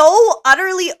so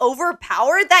utterly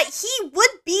overpowered that he would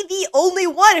be the only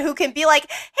one who can be like,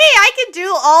 hey, I can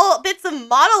do all bits of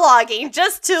monologuing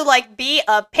just to like be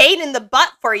a pain in the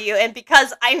butt for you, and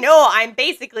because I know I'm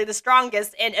basically the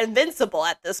strongest and invincible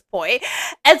at this point.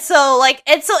 And so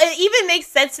it even makes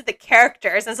sense to the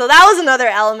characters, and so that was another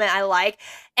element I like.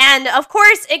 And of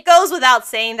course, it goes without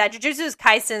saying that Jujutsu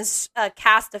Kaisen's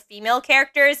cast of female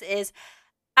characters is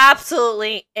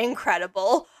absolutely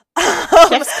incredible.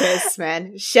 Chef's kiss,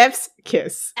 man. Chef's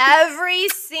kiss. Every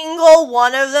single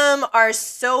one of them are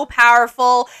so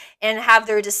powerful and have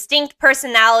their distinct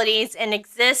personalities and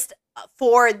exist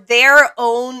for their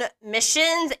own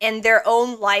missions and their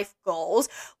own life goals.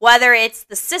 Whether it's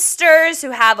the sisters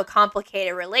who have a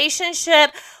complicated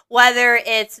relationship, whether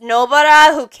it's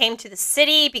Nobara who came to the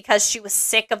city because she was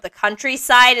sick of the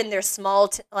countryside and their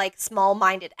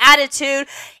small-minded attitude.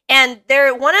 And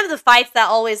they're one of the fights that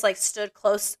always like stood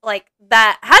close, like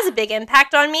that has a big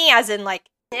impact on me, as in like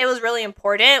it was really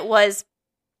important, was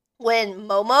when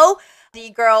Momo, the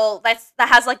girl that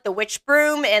has like the witch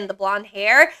broom and the blonde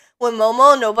hair, when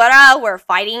Momo and Nobara were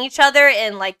fighting each other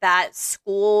in like that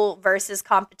school versus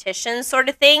competition sort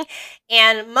of thing.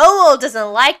 And Momo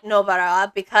doesn't like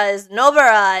Nobara because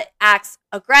Nobara acts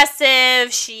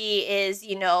aggressive. She is,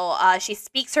 she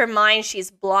speaks her mind.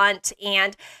 She's blunt.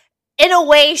 And in a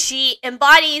way, she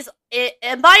embodies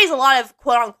a lot of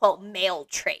quote unquote male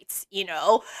traits,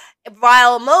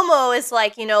 while Momo is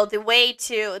like,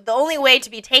 the only way to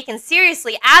be taken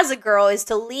seriously as a girl is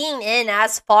to lean in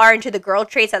as far into the girl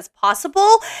traits as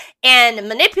possible and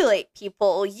manipulate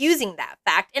people using that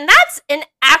fact. And that's an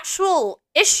actual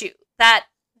issue that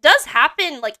does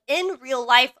happen like in real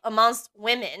life amongst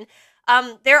women.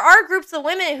 There are groups of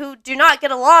women who do not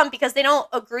get along because they don't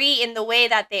agree in the way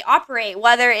that they operate,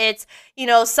 whether it's,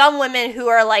 some women who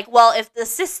are like, well, if the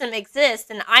system exists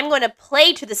and I'm going to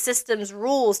play to the system's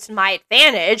rules to my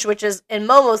advantage, which is in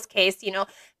Momo's case,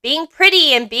 being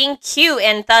pretty and being cute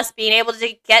and thus being able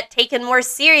to get taken more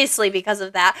seriously because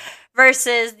of that,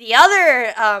 versus the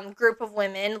other group of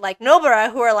women like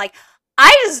Nobara who are like,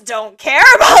 I just don't care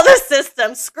about the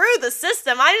system. Screw the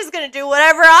system. I'm just going to do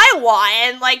whatever I want.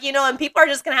 And and people are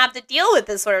just going to have to deal with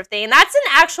this sort of thing. And that's an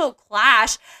actual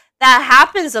clash that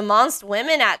happens amongst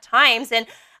women at times. And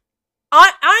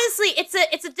honestly,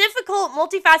 it's a difficult,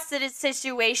 multifaceted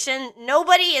situation.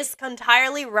 Nobody is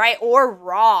entirely right or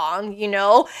wrong, you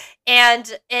know,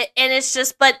 and it's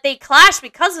just, but they clash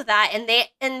because of that,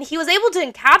 and he was able to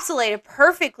encapsulate it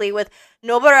perfectly with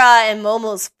Nobara and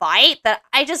Momo's fight that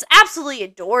I just absolutely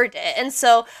adored it, and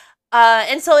so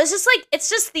it's just like it's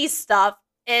just these stuff,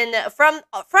 and from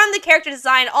the character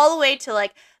design all the way to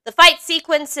like the fight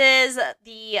sequences,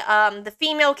 the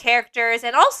female characters,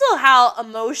 and also how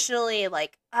emotionally,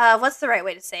 like, what's the right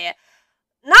way to say it?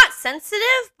 Not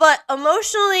sensitive, but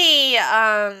emotionally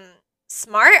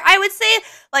smart, I would say.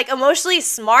 Like, emotionally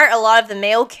smart, a lot of the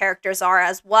male characters are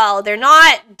as well. They're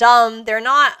not dumb. They're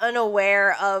not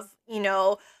unaware of,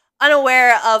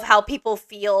 how people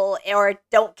feel, or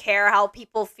don't care how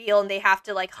people feel, and they have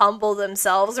to, like, humble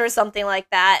themselves or something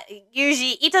like that.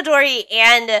 Usually, Itadori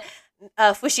and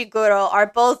Fushiguro are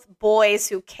both boys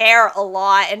who care a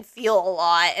lot and feel a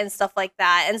lot and stuff like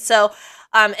that, and so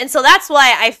that's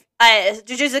why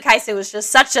Jujutsu Kaisen was just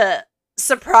such a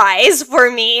surprise for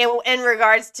me in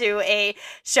regards to a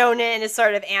shonen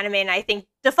sort of anime, and I think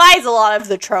defies a lot of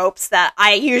the tropes that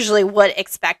I usually would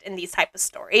expect in these type of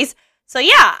stories. So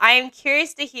yeah, I am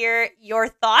curious to hear your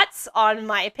thoughts on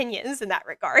my opinions in that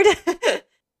regard.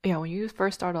 Yeah, when you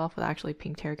first started off with actually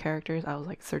pink hair characters, I was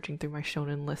like searching through my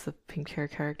shonen list of pink hair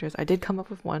characters. I did come up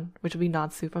with one, which would be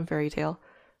Natsu from Fairy Tail.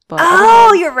 But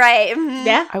you're right. Mm-hmm.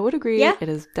 Yeah, I would agree. Yeah. It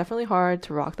is definitely hard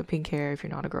to rock the pink hair if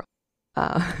you're not a girl.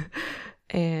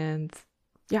 And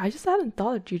yeah, I just hadn't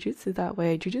thought of Jujutsu that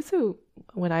way. Jujutsu,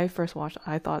 when I first watched,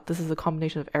 I thought this is a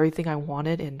combination of everything I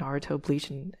wanted in Naruto,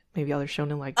 Bleach, and maybe other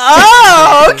shonen like.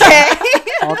 Oh, okay.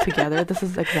 All together, this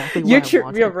is exactly what I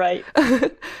wanted. You're right.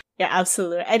 Yeah,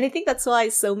 absolutely. And I think that's why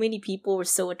so many people were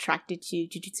so attracted to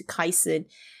Jujutsu Kaisen.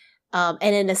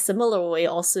 And in a similar way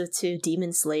also to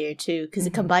Demon Slayer too, because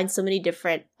it combines so many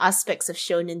different aspects of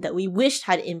shonen that we wished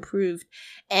had improved.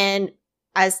 And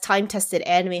as time-tested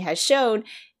anime has shown,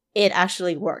 it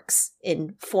actually works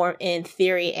in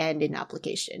theory and in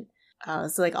application.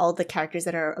 So like all the characters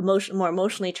that are more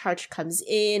emotionally charged comes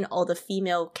in, all the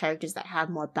female characters that have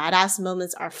more badass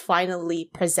moments are finally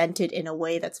presented in a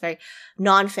way that's very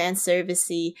non-fan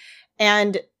servicey,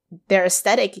 and their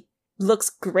aesthetic looks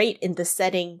great in the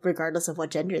setting regardless of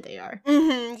what gender they are.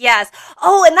 Yes.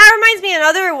 Oh, and that reminds me of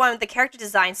another one with the character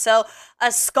design. So,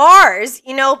 scars,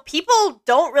 people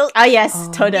don't really... Oh, yes,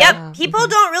 Toda. Yep, people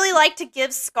don't really like to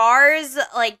give scars,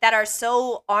 like, that are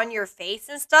so on your face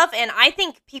and stuff, and I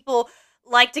think people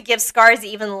like to give scars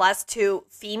even less to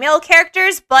female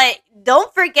characters, but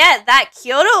don't forget that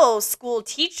Kyoto school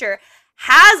teacher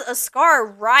has a scar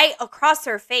right across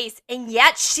her face, and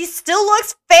yet she still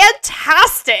looks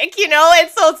fantastic, and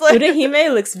so it's like...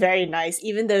 Urahime looks very nice,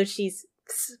 even though she's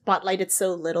spotlighted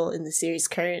so little in the series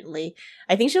currently.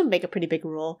 I think she'll make a pretty big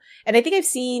role. And I think I've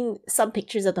seen some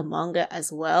pictures of the manga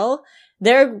as well.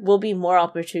 There will be more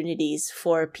opportunities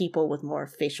for people with more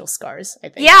facial scars, I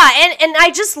think. Yeah, and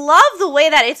I just love the way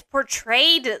that it's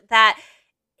portrayed, that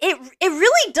it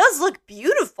really does look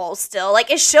beautiful still.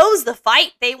 Like, it shows the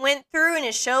fight they went through, and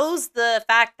it shows the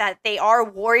fact that they are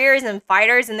warriors and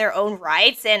fighters in their own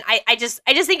rights. And I just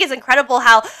think it's incredible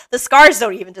how the scars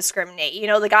don't even discriminate.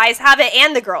 The guys have it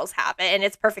and the girls have it, and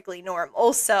it's perfectly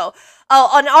normal. So,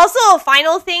 and also a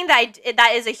final thing that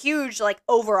is a huge, like,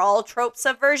 overall trope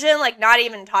subversion, like, not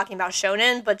even talking about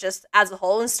shonen, but just as a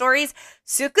whole in stories,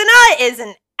 Sukuna is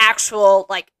an actual,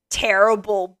 like,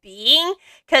 terrible being,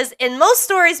 because in most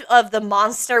stories of the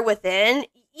monster within,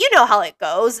 you know how it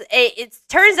goes. It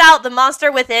turns out the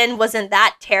monster within wasn't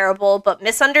that terrible, but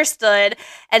misunderstood,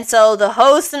 and so the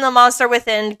host and the monster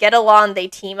within get along, they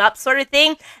team up, sort of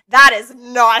thing. That is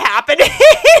not happening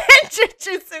in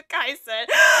Jujutsu Kaisen.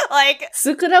 Like,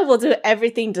 Sukuna will do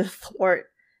everything to thwart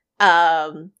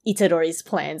Itadori's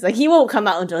plans. Like, he won't come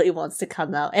out until he wants to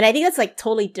come out, and I think that's like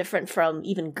totally different from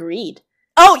even Greed.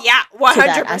 Oh yeah,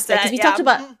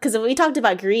 100%. Because we talked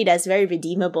about Greed as very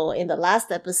redeemable in the last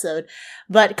episode,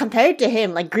 but compared to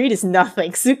him, like, Greed is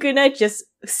nothing. Sukuna just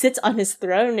sits on his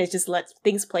throne and just lets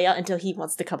things play out until he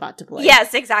wants to come out to play.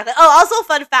 Yes, exactly. Oh, also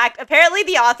fun fact, apparently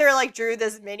the author, like, drew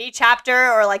this mini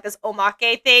chapter, or like this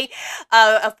omake thing,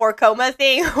 a 4-koma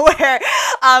thing, where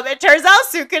it turns out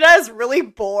Sukuna is really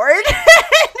bored.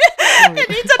 And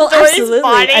he's Itadori's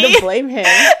body. I don't blame him.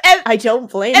 I don't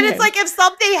blame him. And it's like, if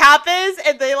something happens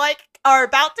and they, like, are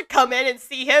about to come in and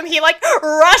see him, he, like,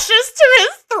 rushes to his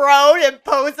throne and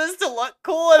poses to look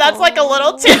cool, and that's like a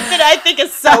little tidbit I think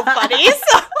is so funny.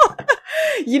 So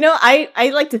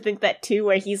I like to think that too,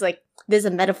 where he's like there's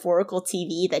a metaphorical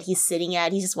TV that he's sitting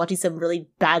at. He's just watching some really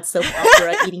bad soap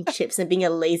opera, eating chips and being a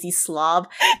lazy slob.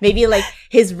 Maybe like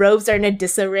his robes are in a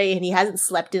disarray and he hasn't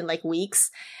slept in like weeks.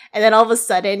 And then all of a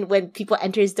sudden, when people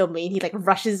enter his domain, he like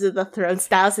rushes to the throne,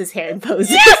 styles his hair and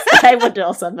poses. Yes! I would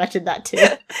also mention that too.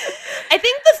 I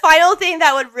think the final thing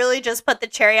that would really just put the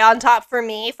cherry on top for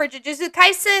me for Jujutsu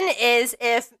Kaisen is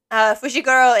if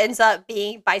Fushiguro ends up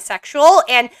being bisexual.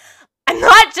 And I'm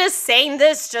not just saying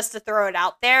this just to throw it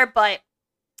out there, but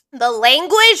the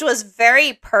language was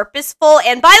very purposeful.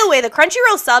 And by the way, the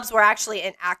Crunchyroll subs were actually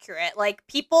inaccurate. Like,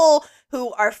 people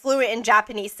who are fluent in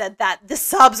Japanese said that the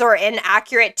subs were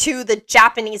inaccurate to the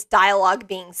Japanese dialogue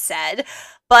being said.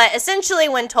 But essentially,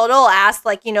 when Total asked,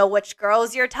 like, you know, which girl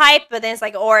is your type, but then it's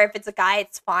like, or if it's a guy,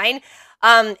 it's fine.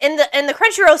 In the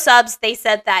Crunchyroll subs, they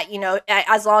said that, you know,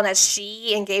 as long as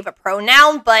she, and gave a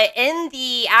pronoun, but in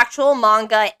the actual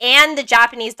manga and the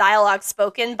Japanese dialogue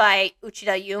spoken by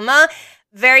Uchida Yuma,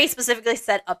 very specifically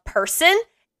said a person,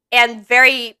 and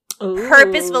very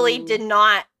purposefully did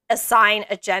not assign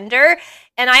a gender.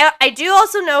 And I do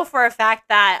also know for a fact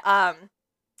that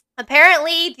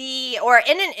apparently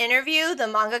in an interview, the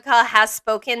mangaka has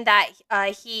spoken that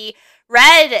he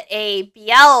read a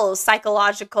BL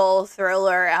psychological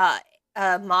thriller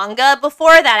manga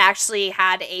before that actually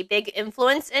had a big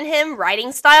influence in him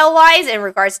writing style-wise in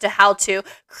regards to how to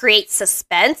create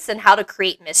suspense and how to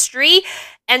create mystery.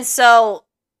 And so,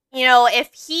 you know,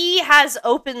 if he has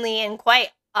openly and quite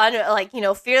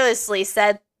fearlessly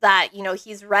said that, you know,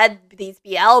 he's read these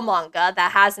BL manga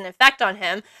that has an effect on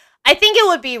him, I think it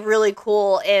would be really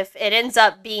cool if it ends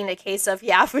up being a case of,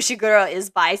 yeah, Fushiguro is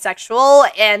bisexual,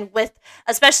 and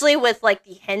especially with like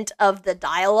the hint of the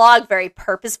dialogue very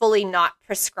purposefully not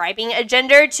prescribing a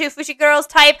gender to Fushiguro's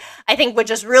type, I think would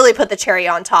just really put the cherry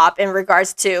on top in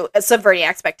regards to subverting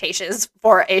expectations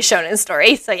for a shonen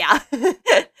story. So yeah.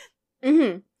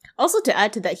 Mm-hmm. Also, to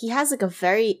add to that, he has like a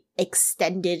very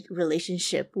extended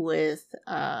relationship with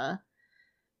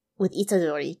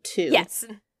Itadori too. Yes.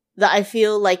 That I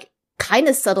feel like kind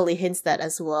of subtly hints that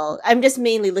as well. I'm just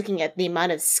mainly looking at the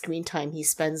amount of screen time he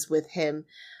spends with him,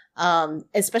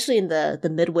 especially in the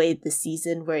midway of the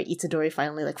season where Itadori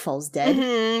finally like falls dead.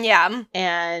 Mm-hmm, yeah.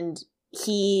 And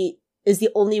he is the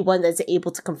only one that's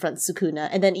able to confront Sukuna,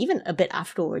 and then even a bit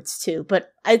afterwards too.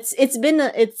 But I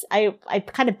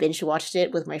kind of binge watched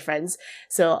it with my friends,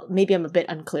 so maybe I'm a bit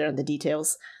unclear on the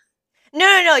details.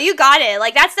 No, you got it.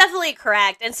 Like, that's definitely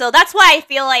correct. And so that's why I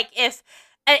feel like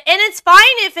and it's fine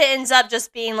if it ends up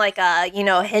just being like a, you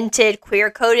know, hinted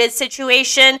queer-coded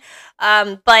situation.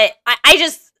 But I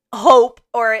just hope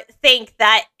or think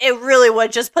that it really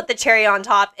would just put the cherry on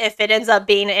top if it ends up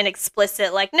being an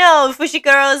explicit, like, no,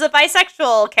 Fushiguro is a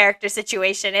bisexual character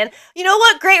situation. And you know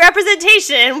what? Great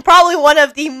representation. Probably one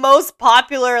of the most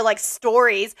popular, like,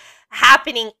 stories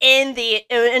happening in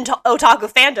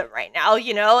otaku fandom right now,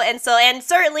 you know? And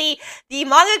certainly the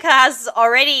mangaka has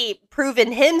already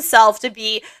proven himself to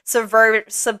be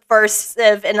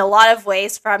subversive in a lot of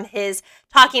ways, from his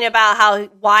talking about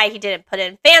why he didn't put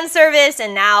in fan service,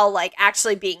 and now like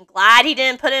actually being glad he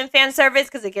didn't put in fan service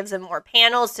because it gives him more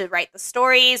panels to write the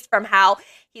stories, from how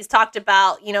he's talked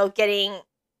about, you know, getting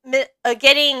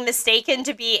mistaken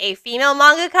to be a female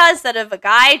mangaka instead of a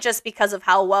guy just because of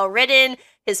how well written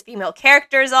his female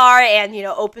characters are, and, you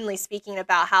know, openly speaking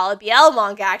about how a BL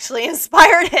manga actually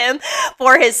inspired him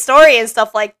for his story and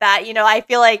stuff like that. You know, I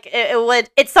feel like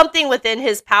it's something within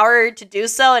his power to do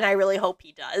so, and I really hope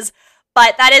he does.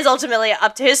 But that is ultimately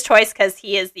up to his choice because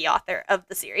he is the author of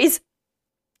the series.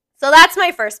 So that's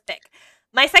my first pick.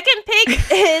 My second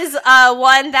pick is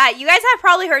one that you guys have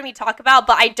probably heard me talk about,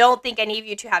 but I don't think any of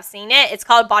you two have seen it. It's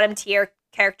called Bottom Tier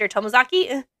Character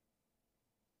Tomozaki.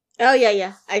 Oh,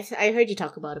 yeah. I heard you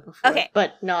talk about it before. Okay.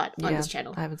 But not on this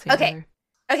channel. I haven't seen it either.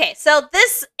 Okay, so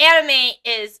this anime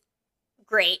is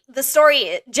great. The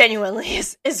story genuinely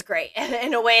is great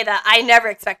in a way that I never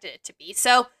expected it to be.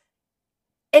 So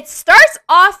it starts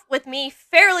off with me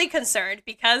fairly concerned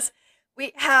because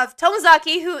we have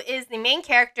Tomozaki, who is the main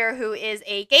character, who is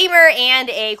a gamer and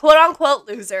a quote-unquote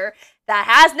loser that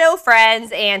has no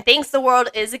friends and thinks the world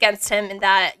is against him, and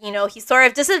that, you know, he's sort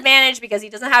of disadvantaged because he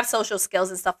doesn't have social skills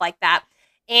and stuff like that.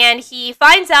 And he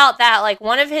finds out that, like,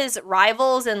 one of his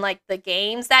rivals in, like, the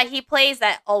games that he plays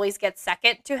that always gets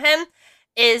second to him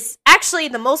is actually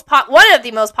one of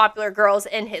the most popular girls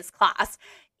in his class.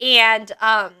 And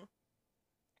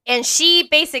she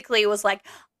basically was like,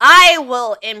 I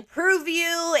will improve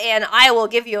you, and I will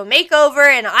give you a makeover,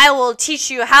 and I will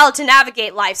teach you how to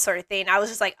navigate life, sort of thing. I was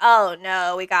just like, oh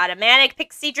no, we got a manic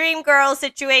pixie dream girl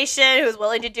situation who's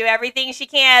willing to do everything she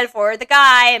can for the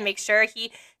guy and make sure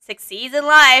he succeeds in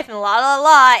life and la la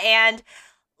la, and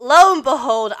lo and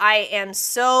behold, I am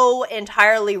so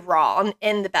entirely wrong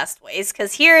in the best ways,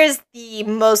 because here is the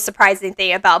most surprising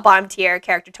thing about bottom tier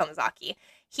character Tomozaki.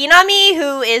 Hinami,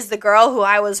 who is the girl who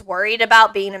I was worried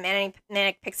about being a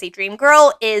manic pixie dream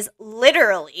girl, is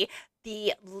literally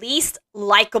the least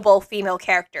likable female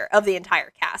character of the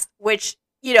entire cast, which,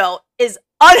 you know, is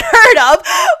unheard of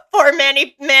for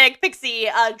manic pixie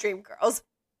dream girls.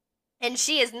 And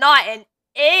she is not in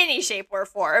any shape or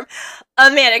form a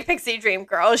manic pixie dream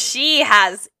girl. She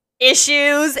has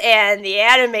issues, and the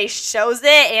anime shows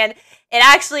it, and it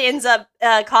actually ends up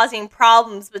causing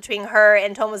problems between her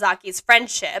and Tomozaki's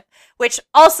friendship, which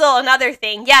also another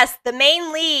thing. Yes, the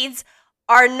main leads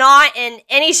are not in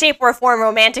any shape or form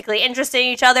romantically interested in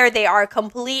each other. They are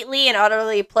completely and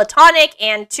utterly platonic,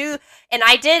 and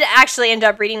I did actually end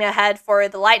up reading ahead for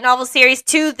the light novel series.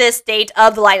 To this date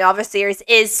of the light novel series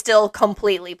is still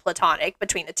completely platonic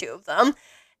between the two of them,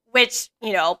 which,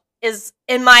 you know, is,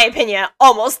 in my opinion,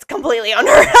 almost completely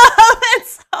unheard of. And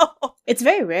so it's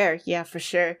very rare, yeah, for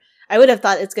sure. I would have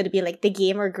thought it's going to be like the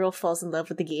gamer girl falls in love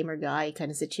with the gamer guy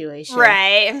kind of situation.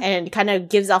 Right. And kind of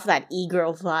gives off that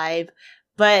e-girl vibe.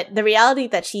 But the reality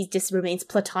that she just remains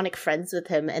platonic friends with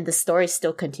him and the story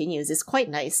still continues is quite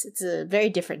nice. It's a very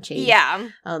different change. Yeah.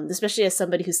 Especially as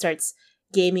somebody who starts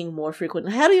gaming more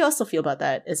frequently. How do you also feel about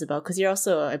that, Isabel? Because you're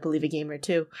also, I believe, a gamer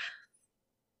too.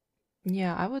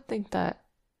 Yeah, I would think that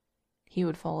he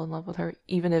would fall in love with her,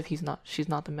 even if she's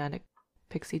not the manic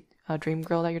pixie dream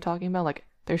girl that you're talking about. Like,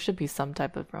 there should be some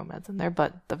type of romance in there,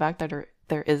 but the fact that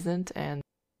there isn't, and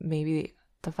maybe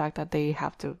the fact that they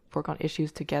have to work on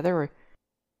issues together, or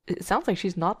it sounds like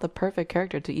she's not the perfect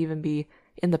character to even be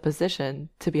in the position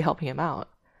to be helping him out.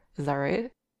 Is that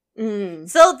right?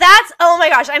 So that's, oh my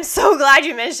gosh, I'm so glad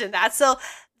you mentioned that. So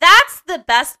that's the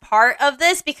best part of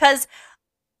this, because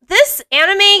this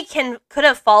anime could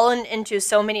have fallen into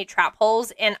so many trap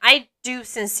holes, and I do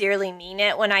sincerely mean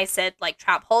it when I said, like,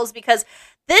 trap holes, because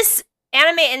this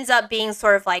anime ends up being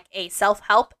sort of like a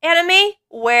self-help anime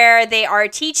where they are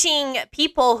teaching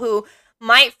people who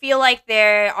might feel like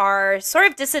they are sort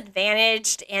of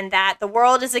disadvantaged and that the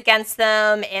world is against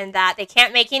them and that they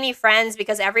can't make any friends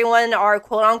because everyone are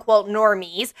quote-unquote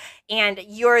normies and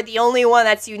you're the only one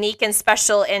that's unique and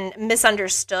special and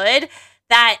misunderstood,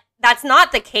 that's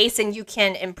not the case and you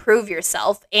can improve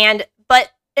yourself.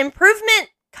 But improvement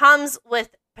comes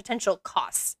with potential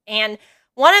costs. And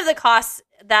one of the costs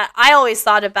that I always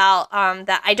thought about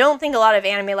that I don't think a lot of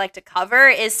anime like to cover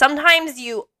is sometimes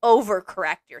you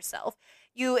overcorrect yourself.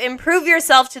 You improve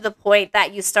yourself to the point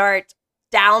that you start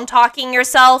down-talking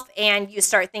yourself and you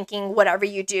start thinking whatever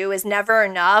you do is never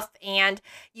enough and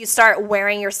you start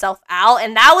wearing yourself out.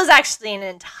 And that was actually an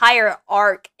entire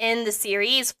arc in the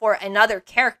series for another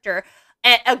character,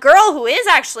 a girl who is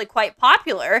actually quite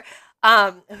popular,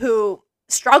 who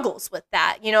struggles with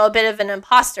that, you know, a bit of an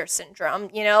imposter syndrome,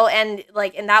 you know, and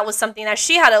that was something that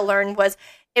she had to learn was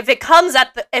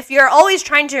if you're always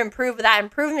trying to improve, that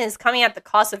improvement is coming at the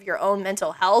cost of your own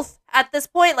mental health at this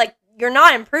point, like, you're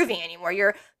not improving anymore.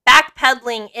 You're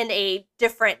backpedaling in a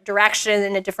different direction,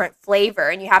 in a different flavor,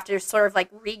 and you have to sort of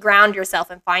like reground yourself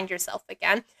and find yourself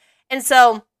again. And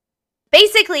so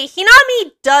basically,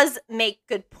 Hinami does make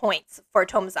good points for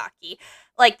Tomozaki.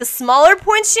 Like, the smaller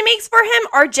points she makes for him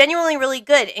are genuinely really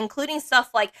good, including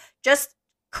stuff like just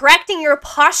correcting your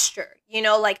posture, you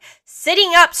know, like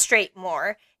sitting up straight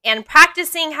more and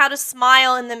practicing how to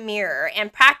smile in the mirror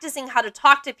and practicing how to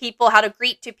talk to people, how to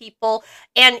greet to people,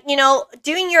 and, you know,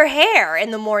 doing your hair in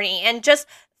the morning and just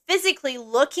physically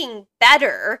looking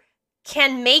better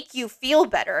can make you feel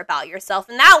better about yourself.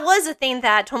 And that was a thing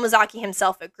that Tomozaki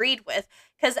himself agreed with.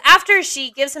 Because after she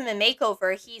gives him a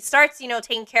makeover, he starts, you know,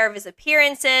 taking care of his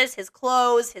appearances, his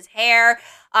clothes, his hair,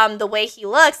 the way he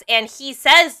looks. And he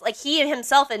says, like, he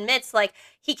himself admits, like,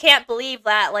 he can't believe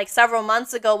that, like, several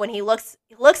months ago when he looks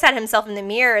at himself in the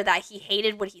mirror that he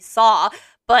hated what he saw.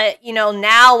 But, you know,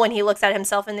 now when he looks at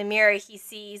himself in the mirror, he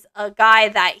sees a guy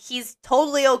that he's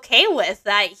totally okay with,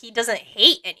 that he doesn't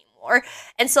hate anymore.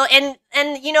 And so, and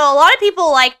you know, a lot of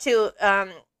people like to,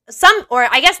 some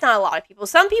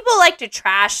people like to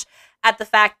trash at the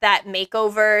fact that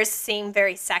makeovers seem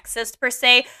very sexist per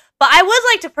se. But I would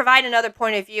like to provide another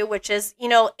point of view, which is, you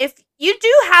know, if you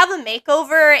do have a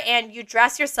makeover and you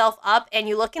dress yourself up and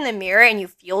you look in the mirror and you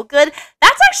feel good,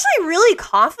 that's actually really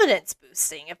confidence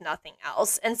boosting, if nothing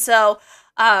else. And so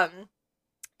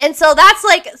that's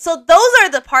like, so those are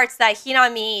the parts that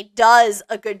Hinami does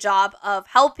a good job of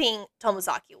helping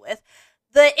Tomozaki with.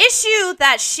 The issue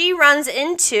that she runs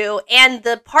into and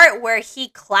the part where he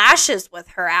clashes with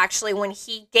her actually when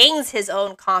he gains his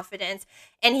own confidence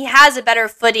and he has a better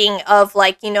footing of,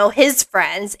 like, you know, his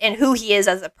friends and who he is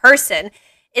as a person,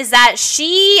 is that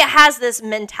she has this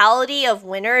mentality of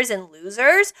winners and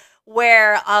losers,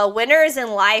 where winners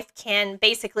in life can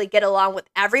basically get along with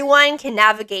everyone, can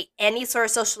navigate any sort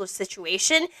of social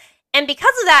situation. And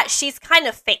because of that, she's kind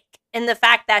of fake in the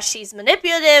fact that she's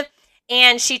manipulative,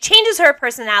 and she changes her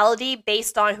personality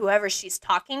based on whoever she's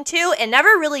talking to, and never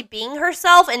really being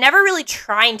herself and never really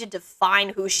trying to define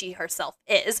who she herself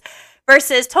is.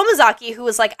 Versus Tomazaki, who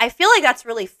was like, I feel like that's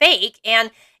really fake.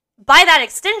 And by that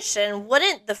extension,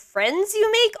 wouldn't the friends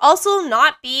you make also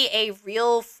not be a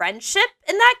real friendship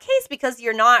in that case, because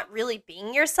you're not really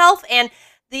being yourself? And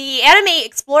the anime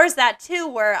explores that too,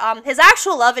 where his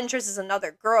actual love interest is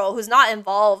another girl who's not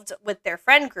involved with their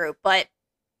friend group, but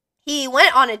he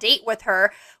went on a date with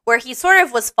her where he sort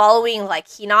of was following, like,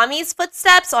 Hinami's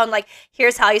footsteps on, like,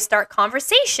 here's how you start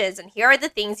conversations, and here are the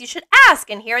things you should ask,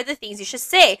 and here are the things you should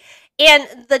say.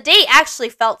 And the date actually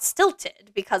felt stilted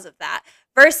because of that.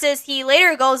 Versus he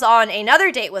later goes on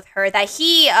another date with her that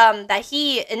he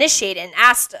initiated and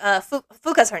asked,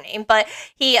 Fuka's her name, but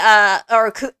he, was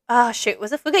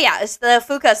it Fuka? Yeah, it's the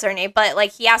Fuka's her name, but,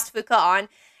 like, he asked Fuka on,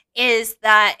 is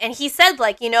that, and he said,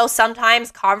 like, you know, sometimes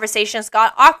conversations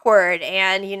got awkward,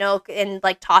 and, you know, and,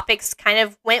 like, topics kind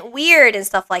of went weird and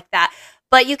stuff like that.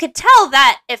 But you could tell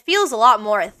that it feels a lot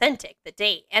more authentic, the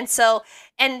date. And so,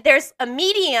 and there's a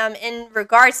medium in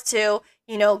regards to,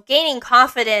 you know, gaining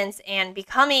confidence and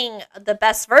becoming the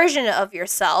best version of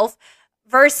yourself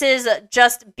versus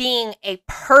just being a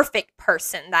perfect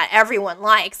person that everyone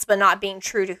likes, but not being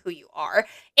true to who you are.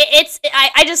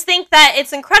 I just think that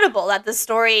it's incredible that the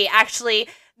story actually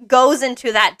goes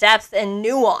into that depth and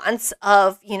nuance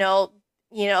of,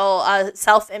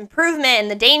 self-improvement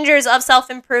and the dangers of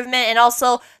self-improvement, and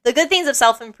also the good things of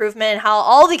self-improvement, and how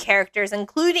all the characters,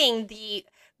 including the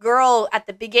girl at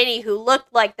the beginning who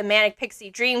looked like the Manic Pixie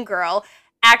Dream Girl,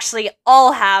 actually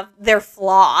all have their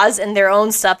flaws and their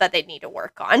own stuff that they need to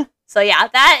work on. So yeah,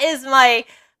 that is my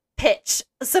pitch.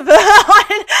 Bottom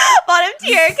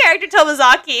tier character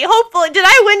Tomazaki. Hopefully, did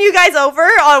I win you guys over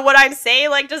on what I'm saying?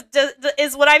 Like, just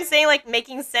is what I'm saying, like,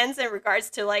 making sense in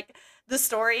regards to, like, the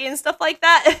story and stuff like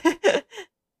that?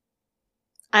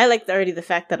 I like already the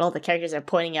fact that all the characters are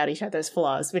pointing out each other's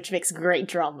flaws, which makes great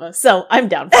drama. So I'm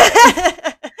down for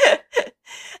it.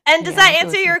 And does that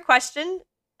answer your question,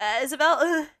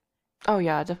 Isabel? Oh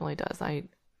yeah, it definitely does. I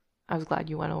was glad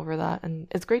you went over that, and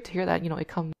it's great to hear that,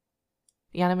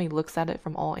 the anime looks at it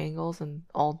from all angles and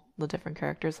all the different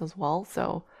characters as well,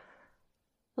 so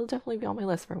it'll definitely be on my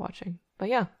list for watching. But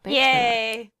yeah, thanks.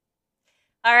 Yay!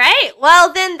 All right,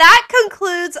 well then that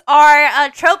concludes our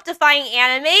trope defying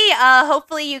anime.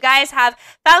 Hopefully you guys have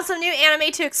found some new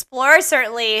anime to explore.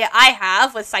 Certainly I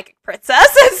have with Psychic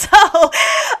Princess.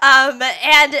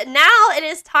 And now it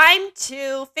is time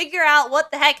to figure out what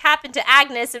the heck happened to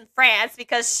Agnes in France,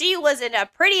 because she was in a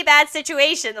pretty bad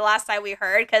situation the last time we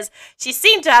heard, because she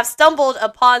seemed to have stumbled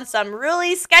upon some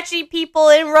really sketchy people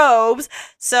in robes.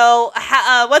 So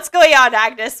what's going on,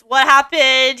 Agnes? What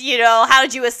happened? How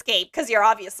did you escape? Because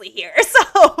you're obviously here.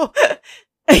 So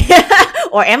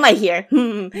or am I here?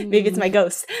 Maybe it's my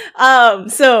ghost.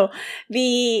 So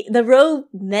the rogue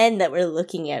men that were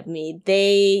looking at me,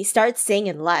 they start saying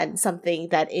in Latin something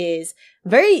that is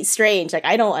very strange. Like,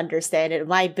 I don't understand it.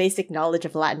 My basic knowledge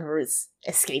of Latin words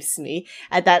escapes me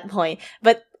at that point.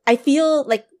 But I feel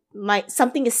like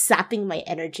something is sapping my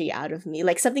energy out of me.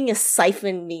 Like, something is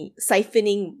siphoning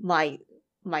my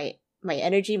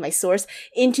energy, my source,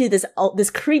 into this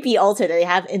creepy altar that they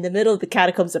have in the middle of the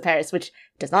catacombs of Paris, which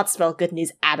does not spell good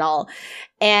news at all.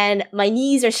 And my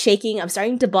knees are shaking. I'm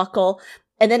starting to buckle.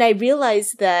 And then I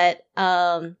realize that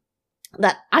I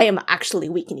am actually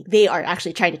weakening. They are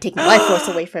actually trying to take my life force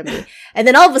away from me. And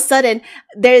then all of a sudden,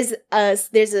 there's a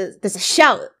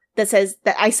shout that says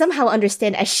that I somehow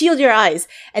understand as shield your eyes,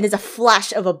 and there's a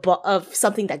flash of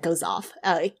something that goes off.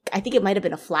 I think it might have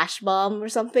been a flash bomb or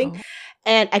something. Oh.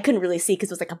 And I couldn't really see because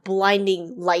it was like a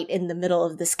blinding light in the middle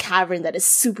of this cavern that is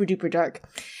super duper dark.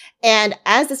 And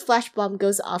as this flash bomb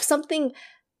goes off,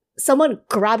 someone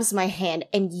grabs my hand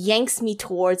and yanks me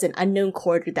towards an unknown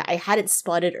corridor that I hadn't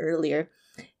spotted earlier.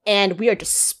 And we are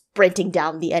just sprinting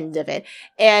down the end of it.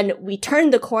 And we turn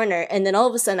the corner, and then all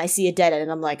of a sudden I see a dead end,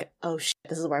 and I'm like, oh shit,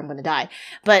 this is where I'm gonna die.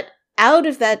 But out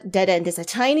of that dead end is a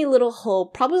tiny little hole,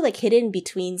 probably like hidden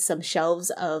between some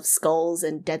shelves of skulls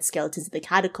and dead skeletons in the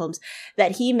catacombs,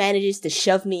 that he manages to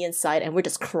shove me inside, and we're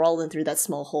just crawling through that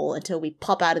small hole until we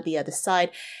pop out of the other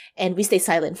side, and we stay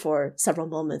silent for several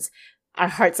moments. Our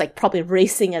hearts like probably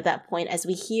racing at that point as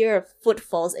we hear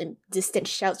footfalls and distant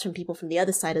shouts from people from the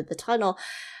other side of the tunnel,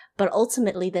 but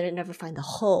ultimately they never find the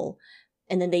hole.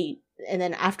 and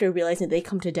then after realizing they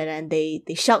come to a dead end, they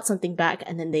shout something back,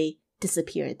 and then they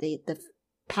disappear. The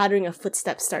pattering of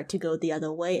footsteps start to go the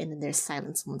other way, and then there's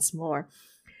silence once more.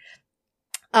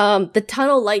 The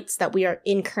tunnel lights that we are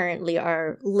in currently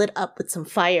are lit up with some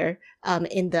fire,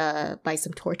 by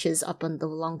some torches up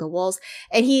along the walls.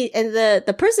 And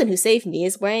the person who saved me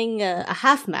is wearing a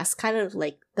half mask, kind of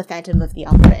like the Phantom of the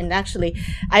Opera. And actually,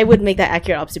 I would make that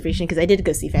accurate observation because I did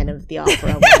go see Phantom of the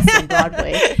Opera once in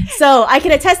Broadway. So I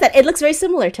can attest that it looks very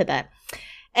similar to that.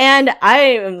 And I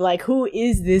am like, who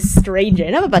is this stranger?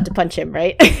 And I'm about to punch him,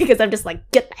 right? Because I'm just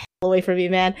like, get the hell away from me,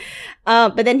 man.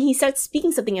 But then he starts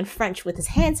speaking something in French with his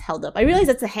hands held up. I realize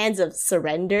that's the hands of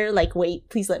surrender, like, wait,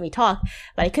 please let me talk.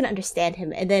 But I couldn't understand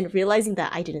him. And then realizing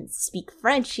that I didn't speak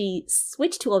French, he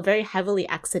switched to a very heavily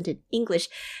accented English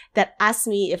that asked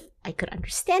me if I could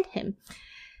understand him.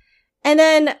 And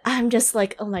then I'm just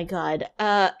like, oh my god,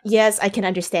 yes, I can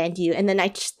understand you. And then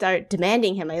I start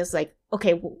demanding him. I was like,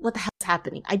 okay, what the hell is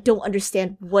happening? I don't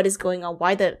understand what is going on.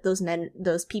 Why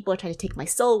those people are trying to take my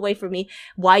soul away from me.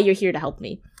 Why you're here to help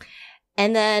me.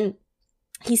 And then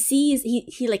he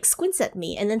like squints at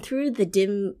me. And then through the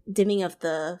dimming of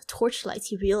the torchlights,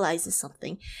 he realizes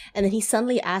something. And then he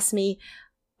suddenly asks me,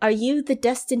 are you the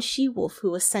destined she-wolf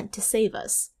who was sent to save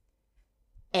us?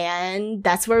 And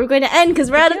that's where we're going to end because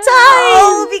we're out of time.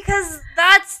 Oh, because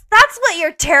that's what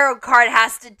your tarot card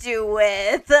has to do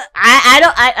with.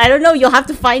 I don't know. You'll have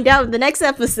to find out in the next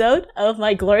episode of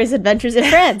my glorious adventures in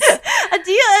France. Isabel,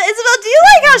 do you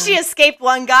like how she escaped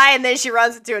one guy and then she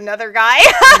runs into another guy?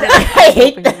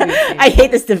 I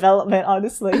hate this development,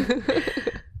 honestly.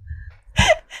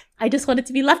 I just wanted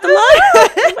to be left alone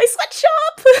in my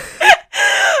sweatshop.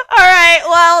 All right.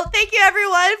 Well, thank you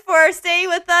everyone for staying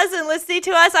with us and listening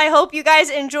to us. I hope you guys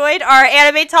enjoyed our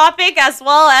anime topic as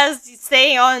well as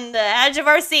staying on the edge of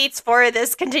our seats for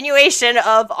this continuation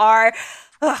of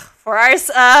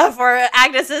for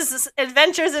Agnes's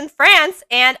adventures in France.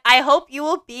 And I hope you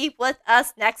will be with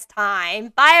us next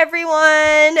time. Bye,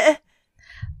 everyone.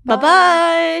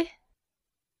 Bye-bye.